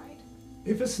snarl, right?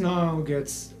 If a snarl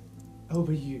gets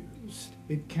overused,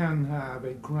 it can have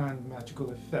a grand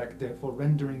magical effect, therefore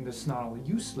rendering the snarl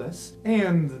useless,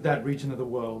 and that region of the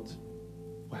world,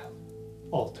 well,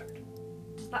 altered.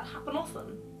 Does that happen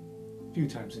often? A few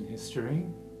times in history.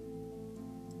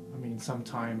 I mean,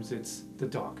 sometimes it's the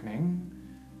darkening,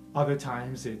 other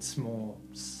times it's more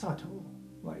subtle,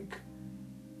 like,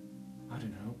 I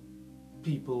don't know,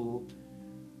 people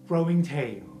growing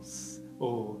tails,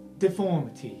 or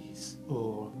deformities,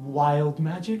 or wild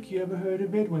magic. You ever heard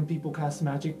of it? When people cast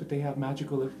magic but they have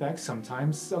magical effects,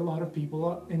 sometimes a lot of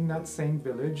people in that same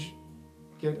village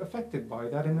get affected by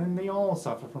that, and then they all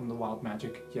suffer from the wild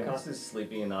magic. Yes. Cost is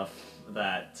sleepy enough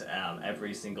that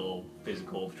every single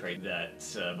physical trait that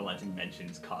Valentin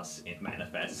mentions, Cost it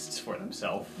manifests for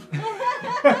themselves.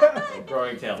 So,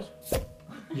 growing tails,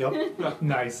 Yup.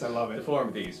 Nice, I love it.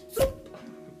 deformities.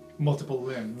 Multiple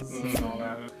limbs and all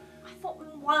that. I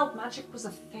thought wild magic was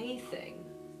a Fae thing.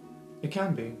 It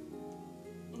can be.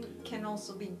 It can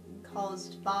also be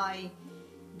caused by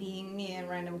being near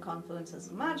random confluences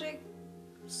of magic,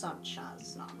 such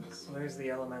as snarls. So there's the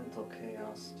elemental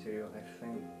chaos too, I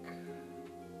think.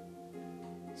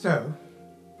 So,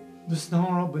 the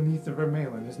snarl beneath the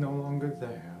Vermalen is no longer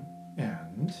there.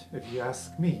 And, if you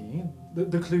ask me,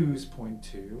 the clues point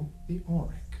to the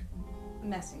Auric.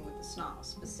 Messing with the snarl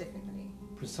specifically.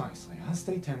 Precisely, as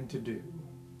they tend to do.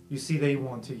 You see, they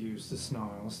want to use the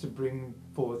snarls to bring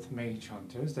forth mage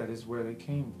hunters. That is where they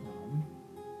came from.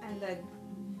 And the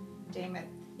Daemon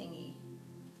thingy.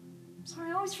 I'm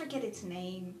sorry, I always forget its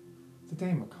name. The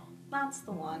Damacon. That's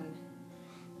the one.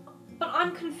 But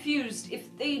I'm confused.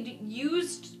 If they'd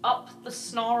used up the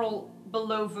snarl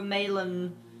below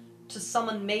Vermalen to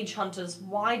summon mage hunters,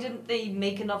 why didn't they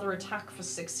make another attack for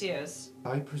 6 years?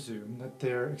 I presume that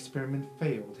their experiment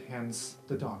failed, hence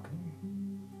the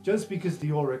darkening. Just because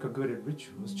the Auric are good at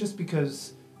rituals, just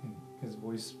because, his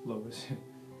voice lowers,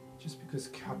 just because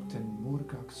Captain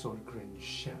Murgak Sorgren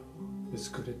Shell is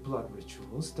good at blood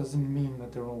rituals, doesn't mean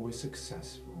that they're always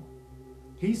successful.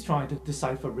 He's trying to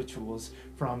decipher rituals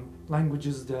from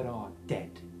languages that are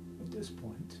dead at this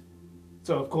point.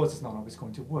 So of course it's not always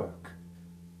going to work.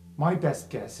 My best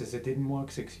guess is it didn't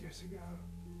work 6 years ago,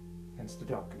 hence the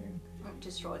darkening. It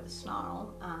destroyed the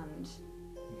snarl and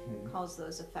caused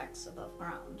those effects above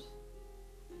ground.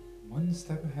 One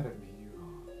step ahead of me, you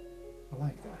are. I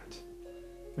like that.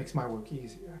 Makes my work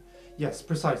easier. Yes,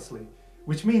 precisely.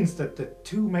 Which means that the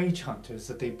 2 mage hunters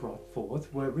that they brought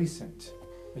forth were recent.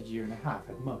 1.5 years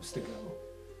at most ago.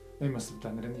 They must have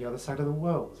done it in the other side of the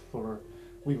world, for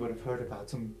we would have heard about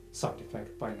some side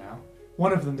effect by now.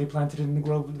 One of them they planted in the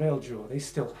Grove of Veldure. They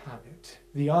still have it.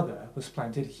 The other was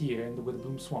planted here in the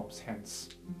Witherbloom Swamps, hence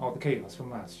all the chaos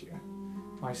from last year.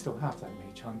 I still have that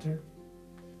mage hunter.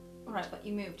 Right, but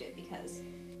you moved it because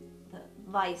the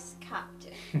vice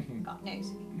captain got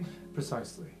nosy.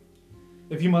 Precisely.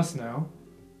 If you must know,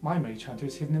 my mage hunter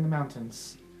is hidden in the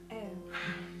mountains. Oh.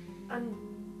 And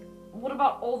what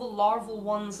about all the larval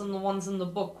ones and the ones in the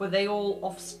book? Were they all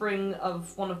offspring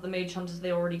of one of the mage hunters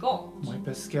they already got? My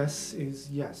best guess is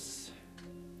yes.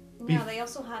 No, they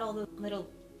also had all the little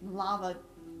lava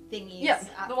thingies. Yeah,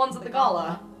 the ones at the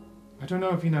gala. I don't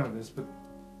know if you know this, but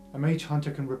a mage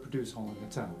hunter can reproduce all on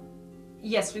its own.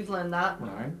 Yes, we've learned that.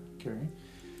 Right, okay.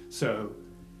 So,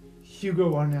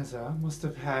 Hugo Arneza must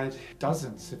have had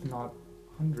dozens, if not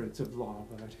hundreds of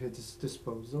larvae at his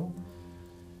disposal.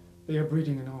 They are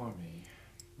breeding an army.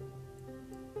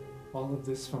 All of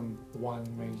this from one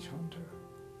mage hunter.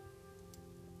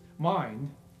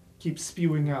 Mine keeps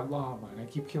spewing out larvae and I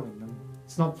keep killing them.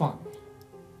 It's not fun,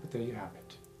 but there you have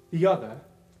it. The other,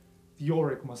 the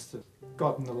Auric must have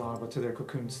gotten the larvae to their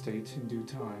cocoon state in due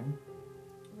time.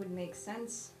 Would make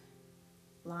sense.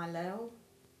 Lie low,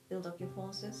 build up your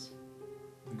forces.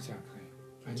 Exactly.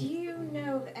 Do you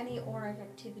know of any auric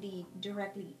activity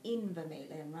directly in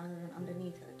Vermalen rather than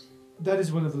underneath it? That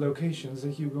is one of the locations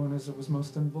that Hugo Nessa was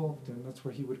most involved in. That's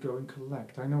where he would go and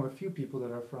collect. I know a few people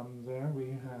that are from there. We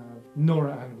have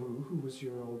Nora Anwu, who was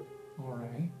your old RA.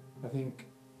 I think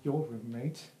your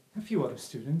roommate. A few other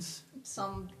students.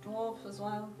 Some dwarf as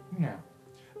well. Yeah.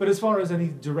 But as far as any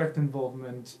direct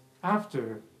involvement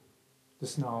after the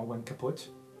Snarl went kaput,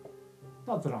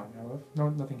 not that I know of. No,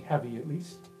 nothing heavy, at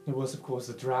least. There was, of course,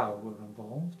 the Drow were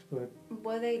involved, but...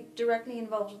 Were they directly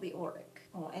involved with the Auric?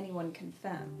 Or anyone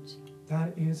confirmed?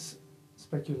 that is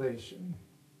speculation.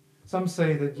 Some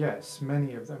say that yes,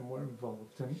 many of them were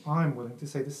involved, and I'm willing to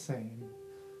say the same.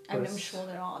 And But- I'm sure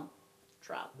there are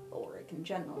Drow Auric in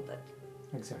general, but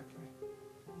Exactly.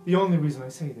 The only reason I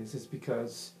say this is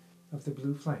because of the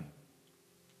blue flame.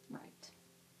 right.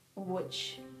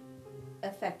 Which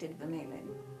affected Vermilion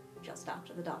just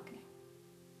after the darkening.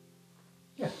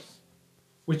 Yes.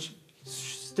 Which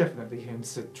definitely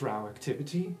hints at Drow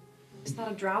activity. Is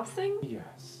that a drow thing?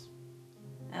 Yes.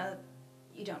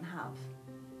 You don't have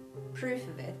proof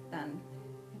of it, then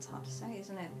it's hard to say,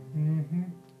 isn't it? Mm-hmm.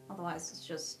 Otherwise, it's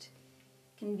just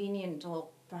convenient or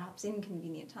perhaps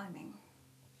inconvenient timing.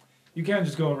 You can't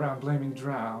just go around blaming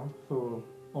Drow for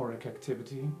auric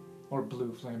activity, or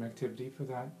blue flame activity for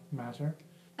that matter.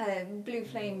 Blue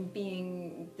flame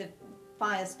being the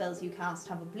fire spells you cast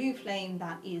have a blue flame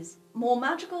that is more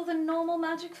magical than normal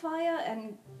magic fire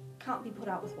and can't be put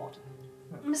out with water.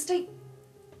 Mistake,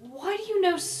 why do you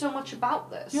know so much about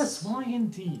this? Yes, why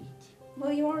indeed?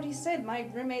 Well, you already said my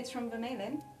roommate's from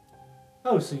Vermilion.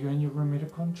 Oh, so you and your roommate are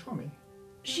called Chommy.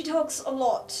 She talks a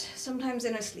lot, sometimes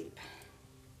in her sleep.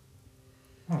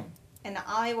 Hmm, And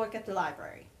I work at the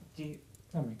library.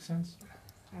 that makes sense.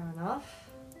 Fair enough.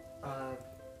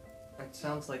 It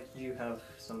sounds like you have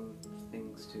some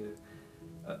things to...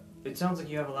 it sounds like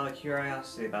you have a lot of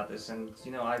curiosity about this, and,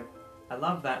 you know, I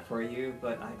love that for you,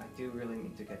 but I do really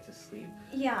need to get to sleep.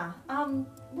 Yeah,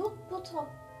 we'll talk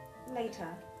later.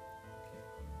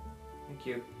 Thank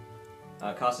you.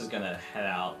 Costa's gonna head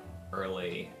out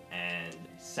early and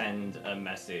send a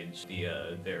message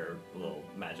via their little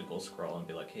magical scroll and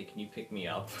be like, hey, can you pick me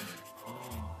up?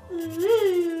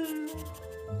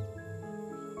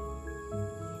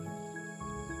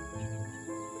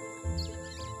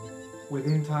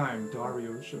 Within time,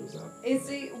 Dario shows up. Is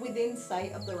it within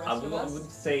sight of the rest I of would,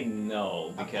 us? say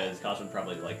no, because Costa would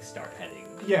probably like start heading.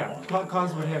 Yeah,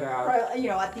 Kaz would head out. Right,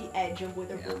 at the edge of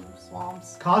Witherbloom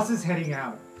swamps. Kaz is heading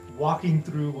out, walking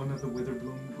through one of the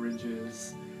Witherbloom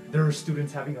bridges. There are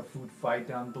students having a food fight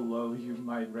down below. You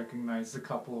might recognize the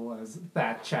couple as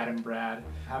Fat, Chad, and Brad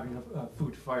having a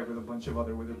food fight with a bunch of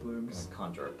other Witherblooms.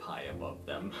 Conjure a pie above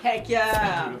them. Heck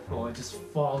yeah! Beautiful. It just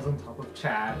falls on top of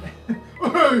Chad. Hey,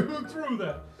 who threw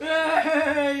that?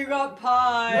 Hey, you got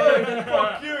pie! Hey,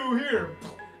 fuck you, here.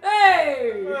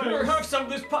 Hey! Here, have some of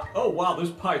this pie. Oh wow, this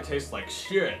pie tastes like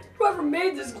shit. Whoever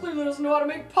made this clearly doesn't know how to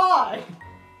make pie!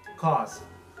 Kaz,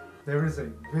 there is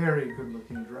a very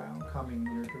good-looking drow coming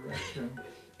in your direction.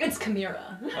 It's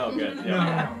Chimera. Oh good. No,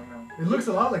 Yeah. no. It looks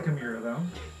a lot like Amira, though.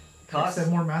 Except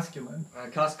more masculine.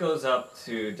 Koss goes up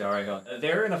to Dario.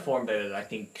 They're in a form that is, I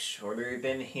think, shorter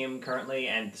than him currently,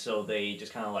 and so they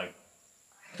just kind of like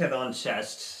head on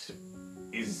chest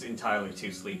is entirely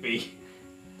too sleepy.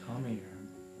 Come here.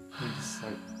 He just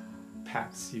like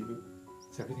pats you.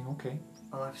 Is everything okay?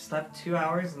 Well, I've slept 2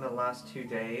 hours in the last 2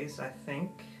 days, I think.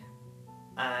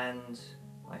 And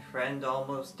my friend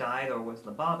almost died or was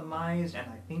lobotomized,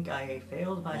 and I think I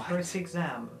failed my first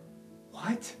exam.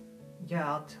 What?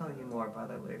 Yeah, I'll tell you more about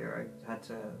it later. I had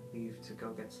to leave to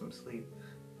go get some sleep.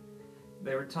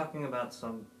 They were talking about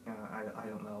some, I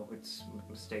don't know, it's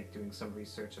a mistake doing some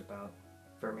research about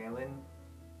Vermilion.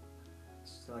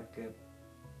 It's like a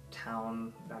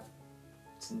town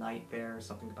it's night there,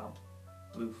 something about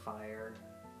blue fire.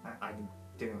 I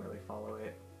didn't really follow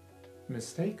it.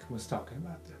 Mistake was talking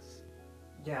about this.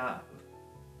 Yeah.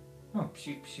 Huh.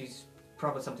 She's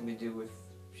probably something to do with,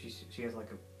 she has like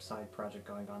a side project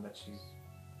going on that she's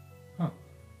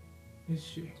Is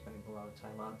she? spending a lot of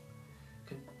time on.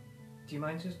 Do you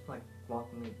mind just like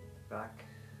walking me back?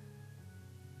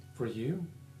 For you?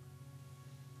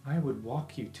 I would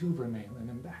walk you to Vermilion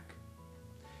and back.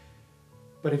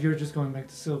 But if you're just going back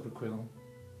to Silverquill,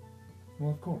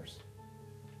 well, of course.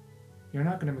 You're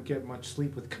not going to get much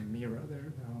sleep with Chimera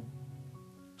there, though.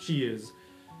 She is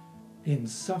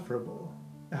insufferable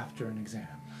after an exam.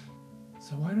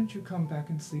 So why don't you come back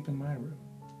and sleep in my room?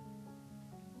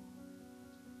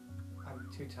 I'm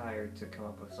too tired to come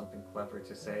up with something clever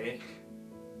to say.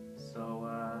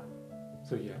 So,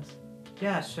 So yes.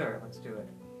 yeah, sure, let's do it.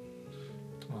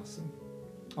 Awesome.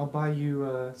 I'll buy you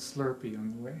a Slurpee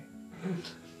on the way.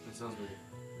 That sounds weird.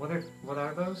 What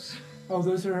are those? Oh,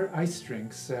 those are ice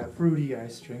drinks, fruity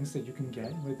ice drinks that you can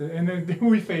get with it. And then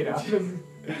we fade out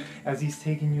as he's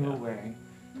taking you away.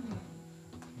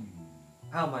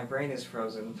 Ow, my brain is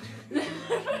frozen. Is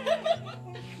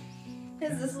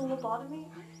this a lobotomy?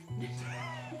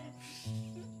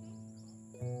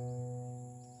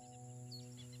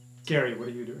 Gary, what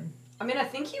are you doing? I mean, I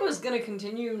think he was gonna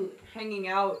continue hanging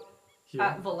out Here?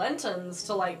 at Valentin's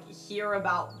to like hear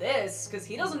about this, because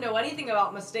he doesn't know anything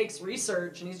about Mistake's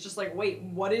research, and he's just like, wait,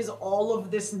 what is all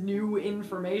of this new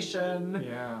information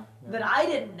Yeah. that I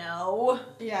didn't know?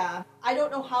 Yeah. I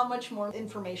don't know how much more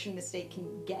information Mistake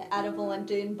can get out of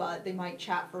Valentin, but they might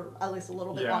chat for at least a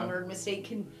little bit Yeah. longer, and Mistake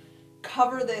can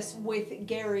cover this with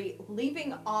Gary,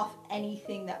 leaving off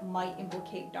anything that might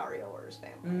implicate Dario or his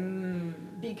family.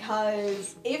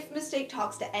 Because if Mistake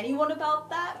talks to anyone about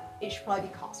that, it should probably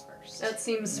be Koss first. That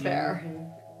seems fair.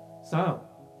 So,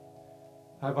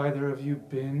 have either of you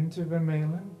been to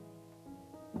Vermeulen?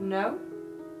 No?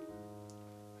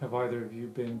 Have either of you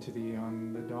been to the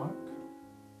Underdark?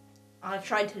 I've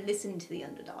tried to listen to the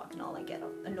Underdark, and all I get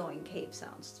are annoying cave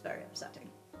sounds. It's very upsetting.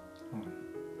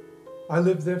 I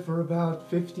lived there for about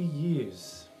 50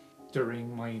 years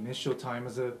during my initial time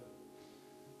as a...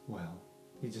 Well,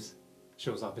 he just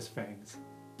shows off his fangs.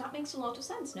 That makes a lot of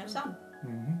sense. No sun.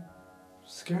 Mm-hmm.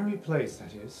 Scary place,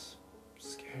 that is.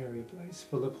 Scary place,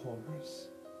 full of horrors.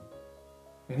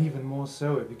 And even more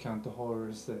so if you count the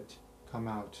horrors that come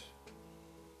out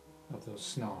of those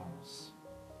snarls.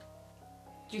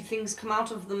 Do things come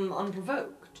out of them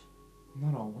unprovoked?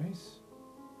 Not always.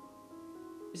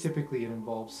 Typically it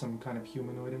involves some kind of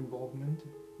humanoid involvement,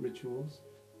 rituals,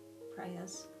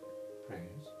 Prayers.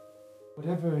 prayers.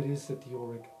 Whatever it is that the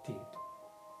Auric did,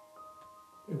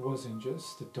 it wasn't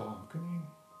just a darkening.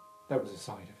 That was a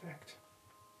side effect.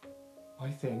 I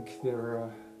think there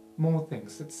are more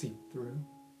things that seep through.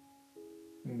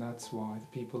 And that's why the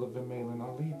people of Vermeulen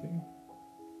are leaving,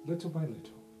 little by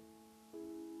little.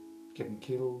 Getting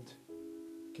killed,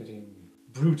 getting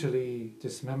brutally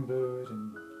dismembered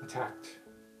and attacked.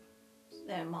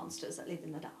 They're monsters that live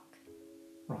in the dark.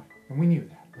 Right, and we knew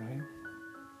that, right?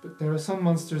 But there are some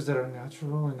monsters that are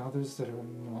natural and others that are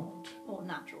not. Or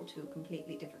natural to a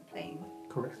completely different plane.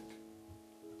 Correct.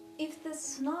 If the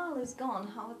snarl is gone,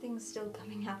 how are things still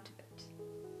coming out of it?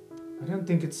 I don't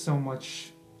think it's so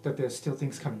much that there's still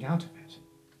things coming out of it.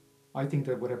 I think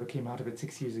that whatever came out of it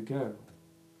 6 years ago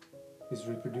is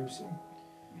reproducing.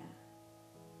 Yeah.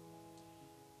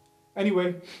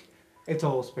 Anyway, it's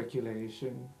all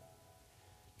speculation.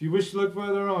 If you wish to look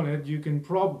further on it, you can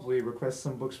probably request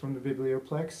some books from the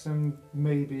Biblioplex and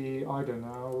maybe, I don't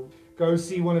know, go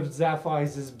see one of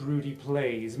Zaphai's broody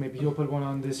plays. Maybe he'll put one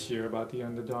on this year about the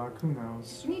Underdark, who knows?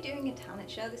 Isn't he doing a talent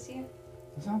show this year?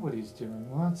 Is that what he's doing?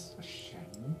 Well, that's a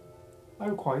shame. I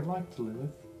quite liked Lilith.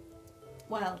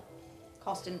 Well,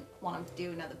 Koss didn't want him to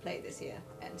do another play this year,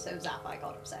 and so Zaphai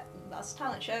got upset. And that's a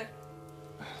talent show.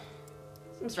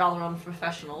 Seems rather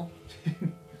unprofessional.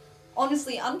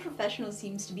 Honestly, unprofessional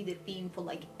seems to be the theme for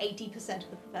like 80% of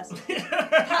the professors.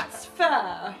 That's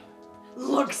fair.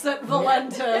 Looks at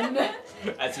Valentin.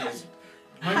 As he's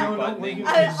I know not what you mean.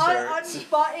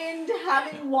 Unbuttoned,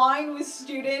 having wine with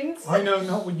students. I know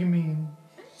not what you mean.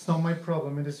 It's not my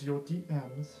problem, it is your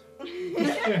DMs.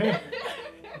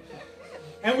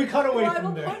 And we cut away Who I from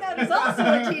will there. point out is also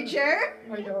a teacher.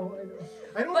 I know.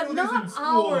 I don't But do not this in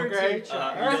school, our okay?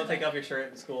 teacher. you don't take off your shirt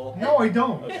in school. No, I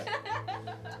don't.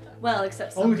 Well,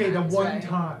 except sometimes, Okay, the one right?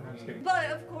 time. I'm just kidding.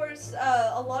 But of course,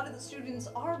 a lot of the students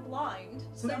are blind,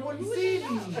 So they who wouldn't would see know?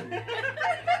 me.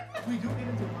 We do get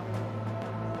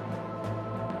into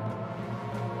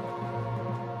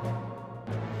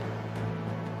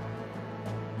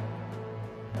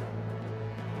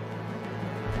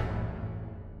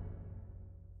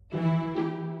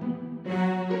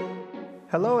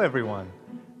Hello, everyone.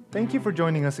 Thank you for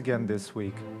joining us again this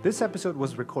week. This episode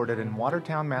was recorded in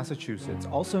Watertown, Massachusetts,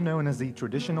 also known as the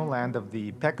traditional land of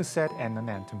the Pecosset and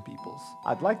Nanantum peoples.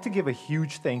 I'd like to give a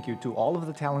huge thank you to all of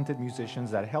the talented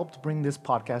musicians that helped bring this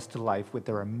podcast to life with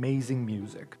their amazing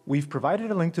music. We've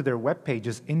provided a link to their web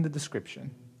pages in the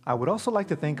description. I would also like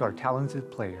to thank our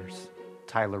talented players,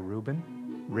 Tyler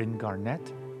Rubin, Rin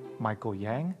Garnett, Michael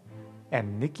Yang,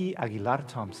 and Nikki Aguilar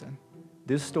Thompson.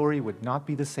 This story would not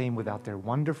be the same without their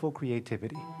wonderful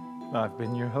creativity. I've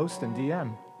been your host and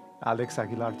DM, Alex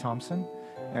Aguilar Thompson,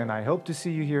 and I hope to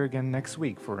see you here again next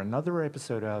week for another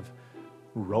episode of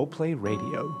Roleplay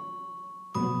Radio.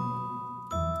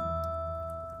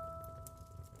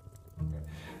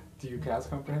 Do you cast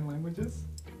comprehend languages?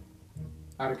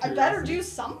 Out of I better do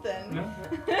something. No?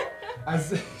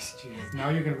 Jeez, now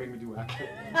you're gonna make me do actual.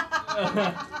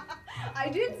 I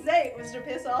did say it was to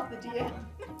piss off the DM.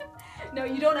 No,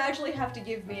 you don't actually have to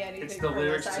give me anything. It's the for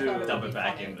lyrics this. I to thought dub would it be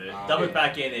back funny. in. Dub it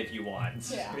back in if you want.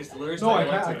 Yeah. It's the lyrics No, that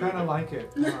I like to- kind of like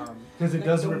it because it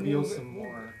does reveal some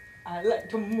more. I like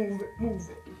to move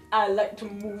it. I like to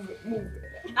move it.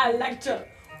 I like to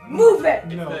move it.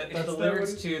 No, It's that's the not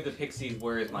lyrics what to the Pixies'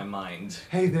 "Where Is My Mind."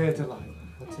 Hey there, Delilah.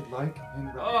 What's it like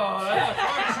in Oh,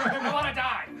 I want to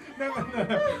die.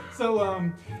 No.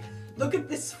 So Look at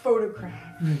this photograph.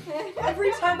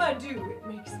 Every time I do, it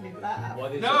makes me laugh.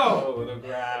 What is No. the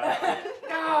photograph?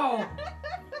 No!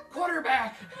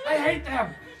 Quarterback! I hate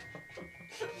them!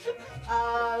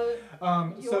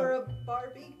 You're a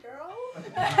Barbie girl?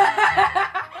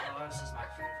 Oh, this is my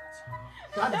favorite song.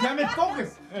 God damn it,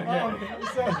 focus.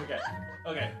 Okay.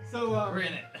 Okay. So We're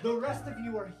in it. the rest of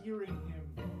you are hearing him